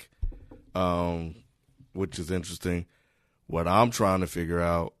black, which is interesting. What I'm trying to figure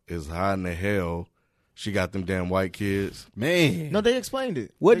out is how in the hell she got them damn white kids. Man. No, they explained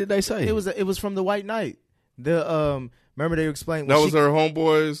it. What did they say? It was from the White Knight. Remember they explained that was her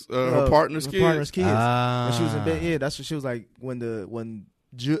homeboys, her partner's kids. Partner's kids. When she was in bed, yeah, that's what she was like when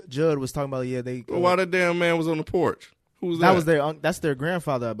Judd was talking about. Yeah, they. Well, why that damn man was on the porch? Who was that? That was that's their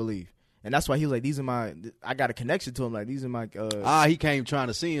grandfather, I believe. And that's why he was like, I got a connection to him. Like, these are my. He came trying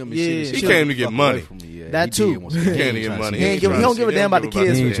to see him. And yeah, shit. He came to get money. That too. He came to get money. He don't give a damn about the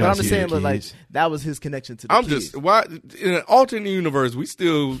kids. But I'm just saying, but like, that was his connection to the kids. Just, why, in an alternate universe, we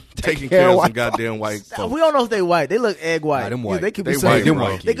still taking care of some goddamn white folks. We don't know if they white. They look egg white. Them white. Yeah, they could be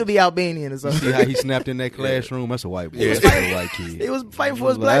white, they could be Albanian or something. See how he snapped in that classroom? That's a white boy. Yeah. That's a white kid. He was fighting for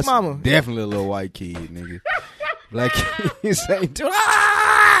his black mama. Definitely a little white kid, nigga. Black kid saying,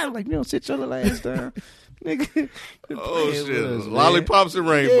 like, you don't sit your little ass down. Nigga. Oh, shit. Lollipops and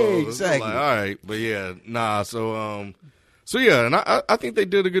rainbows. Yeah, exactly. Like, all right. But, yeah, nah. So yeah, and I think they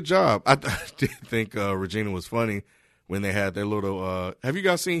did a good job. I did think Regina was funny when they had their little have you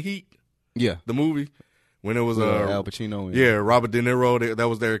guys seen Heat? Yeah. The movie? When it was Al Pacino. Yeah, Robert De Niro. That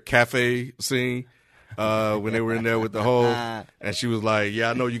was their cafe scene. When they were in there with the whole, and she was like,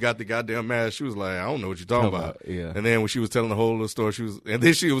 "Yeah, I know you got the goddamn mask." She was like, "I don't know what you're talking about." Yeah. And then when she was telling the whole little story, and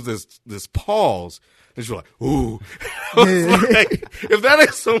then she was this pause, and she was like, "Ooh," I was like, if that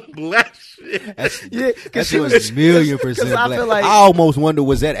ain't some black shit, because she was $1,000,000% black. I almost wonder,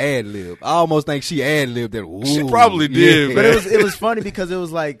 was that ad lib? I almost think she ad libbed that. Ooh, she probably did, yeah. But it was funny because it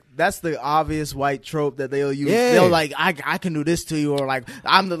was like, that's the obvious white trope that they'll use. Yeah. They'll like, I can do this to you, or like,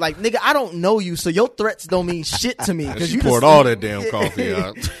 I'm the like, nigga, I don't know you, so your threats don't mean shit to me. Because you poured all that damn coffee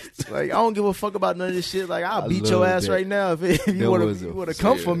out. Like, I don't give a fuck about none of this shit. Like, I'll beat your ass right now if you want to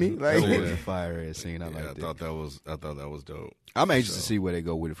come for me. Like, that was a fire ass scene. I thought that was dope. I'm anxious to see where they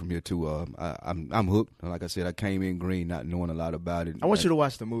go with it from here too. I'm hooked. Like I said, I came in green, not knowing a lot about it. I want you to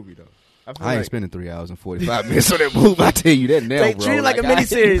watch the movie though. I ain't spending 3 hours and 45 minutes on that movie. I tell you that now, bro. Treat it like a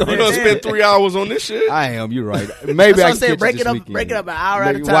miniseries. You gonna spend 3 hours on this shit? I am. You're right. Maybe I can break it up an hour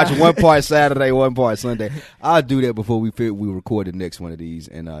at a time. Watch one part Saturday, one part Sunday. I'll do that before we record the next one of these,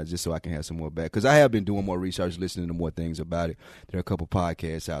 and just so I can have some more back, because I have been doing more research, listening to more things about it. There are a couple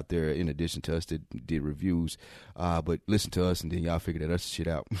podcasts out there in addition to us that did reviews, but listen to us and then y'all figure that other shit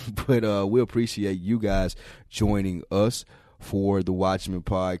out. But we appreciate you guys joining us for the Watchmen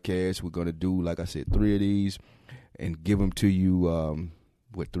podcast. We're going to do, like I said, 3 of these and give them to you,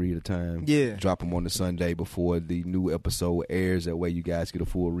 3 at a time? Yeah. Drop them on the Sunday before the new episode airs. That way you guys get a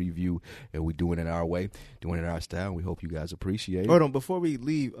full review, and we're doing it our way, doing it our style. We hope you guys appreciate it. Hold on, before we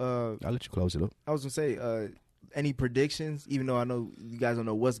leave. I'll let you close it up. I was going to say, any predictions, even though I know you guys don't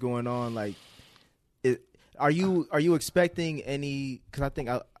know what's going on, like, are you expecting any, because I think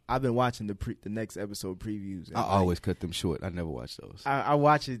I've been watching the next episode previews. And I always cut them short. I never watch those. I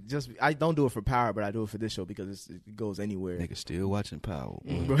watch it I don't do it for Power, but I do it for this show because it goes anywhere. Niggas still watching Power.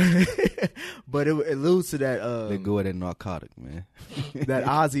 But it alludes to that. They go at that narcotic, man. That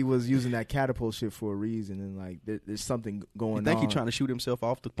Ozzy was using that catapult shit for a reason, and like there's something going on. You think he's trying to shoot himself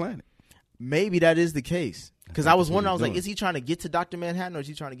off the planet? Maybe that is the case. Because I was wondering, I was like, is he trying to get to Dr. Manhattan, or is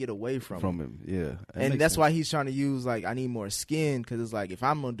he trying to get away from him? Yeah. And that's why he's trying to use, like, I need more skin, because it's like, if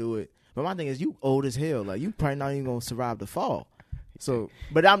I'm going to do it. But my thing is, you old as hell. Like, you probably not even going to survive the fall. So,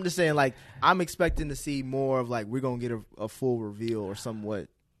 but I'm just saying, like, I'm expecting to see more of, like, we're going to get a full reveal or somewhat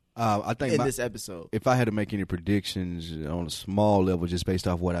I think this episode. If I had to make any predictions on a small level, just based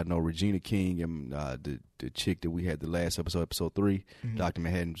off what I know, Regina King and the chick that we had the last episode 3, Dr.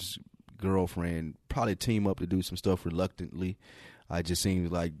 Manhattan's girlfriend, probably team up to do some stuff reluctantly. It just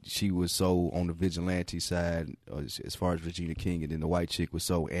seems like she was so on the vigilante side as far as Regina King, and then the white chick was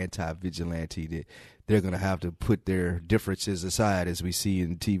so anti-vigilante that they're going to have to put their differences aside, as we see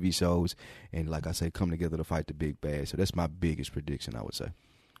in TV shows, and like I say, come together to fight the big bad. So that's my biggest prediction, I would say.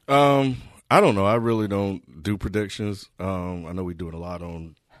 I don't know. I really don't do predictions. I know we do it a lot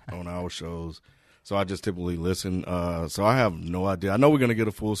on our shows. So I just typically listen. So I have no idea. I know we're going to get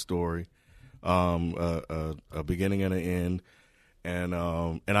a full story, a beginning and an end. And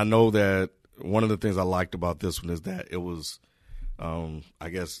I know that one of the things I liked about this one is that it was, I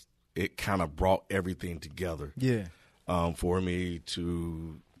guess it kind of brought everything together. Yeah. For me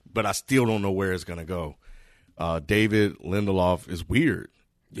to, but I still don't know where it's going to go. David Lindelof is weird.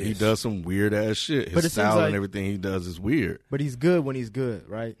 Yes. He does some weird ass shit. His style and everything he does is weird. But he's good when he's good,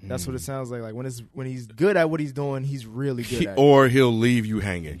 right? That's what it sounds like. Like when he's good at what he's doing, he's really good at it. Or he'll leave you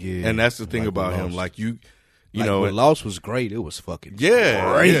hanging. Yeah. And that's the thing about him. Like You know, when Lost was great. It was fucking great.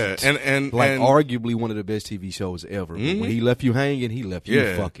 Yeah, and like and, arguably one of the best TV shows ever. Mm-hmm. When he left you hanging, he left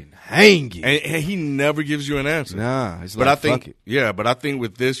you fucking hanging. And he never gives you an answer. Nah, it's but like, I think, fuck it. yeah, but I think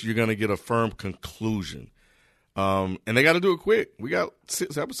with this, you're gonna get a firm conclusion. And they got to do it quick. We got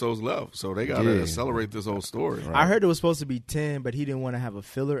 6 episodes left, so they got to accelerate this whole story. I heard it was supposed to be 10, but he didn't want to have a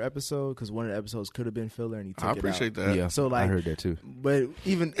filler episode because one of the episodes could have been filler, and he took it out. I appreciate that. Yeah, so like, I heard that too. But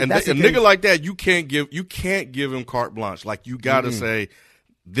even and that's a nigga like that, you can't give him carte blanche. Like you got to say,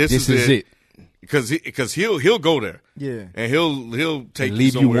 this is it. Because he'll go there, and he'll take and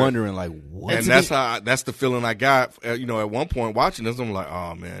leave you somewhere. You wondering like what, and that's the feeling I got. At one point watching this, I'm like,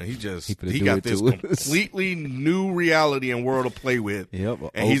 oh man, he got this completely new reality and world to play with,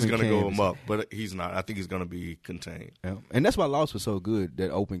 and he's gonna go him up, but he's not. I think he's gonna be contained. Yeah. And that's why Lost was so good. That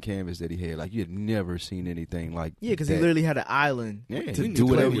open canvas that he had, like you had never seen anything like. Yeah, because he literally had an island. Yeah, to do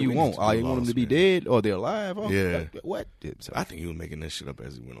whatever you want. Oh, you want them to be dead or they're alive? Oh, yeah. What? So, I think he was making this shit up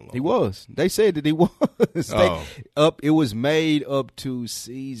as he went along. He was. They said that he was. It was made up to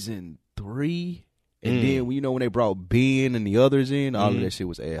season 3, and then when they brought Ben and the others in, all of that shit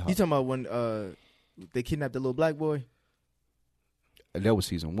was ad hoc. You talking about when they kidnapped the little black boy? That was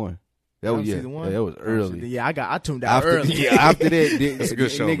season 1. That was season 1. Yeah, that was early. Yeah, I tuned out early. Yeah, after that, that's a good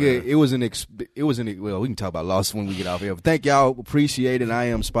show, nigga. Man. Well, we can talk about Lost when we get off here. But thank y'all, appreciate it. I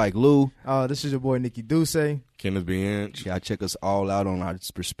am Spike Lou. This is your boy Nikki Duce. Kenneth B. Inch. Y'all check us all out on our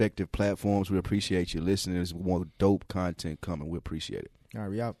respective platforms. We appreciate you listening. There's more dope content coming. We appreciate it. All right,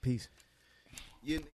 we out. Peace.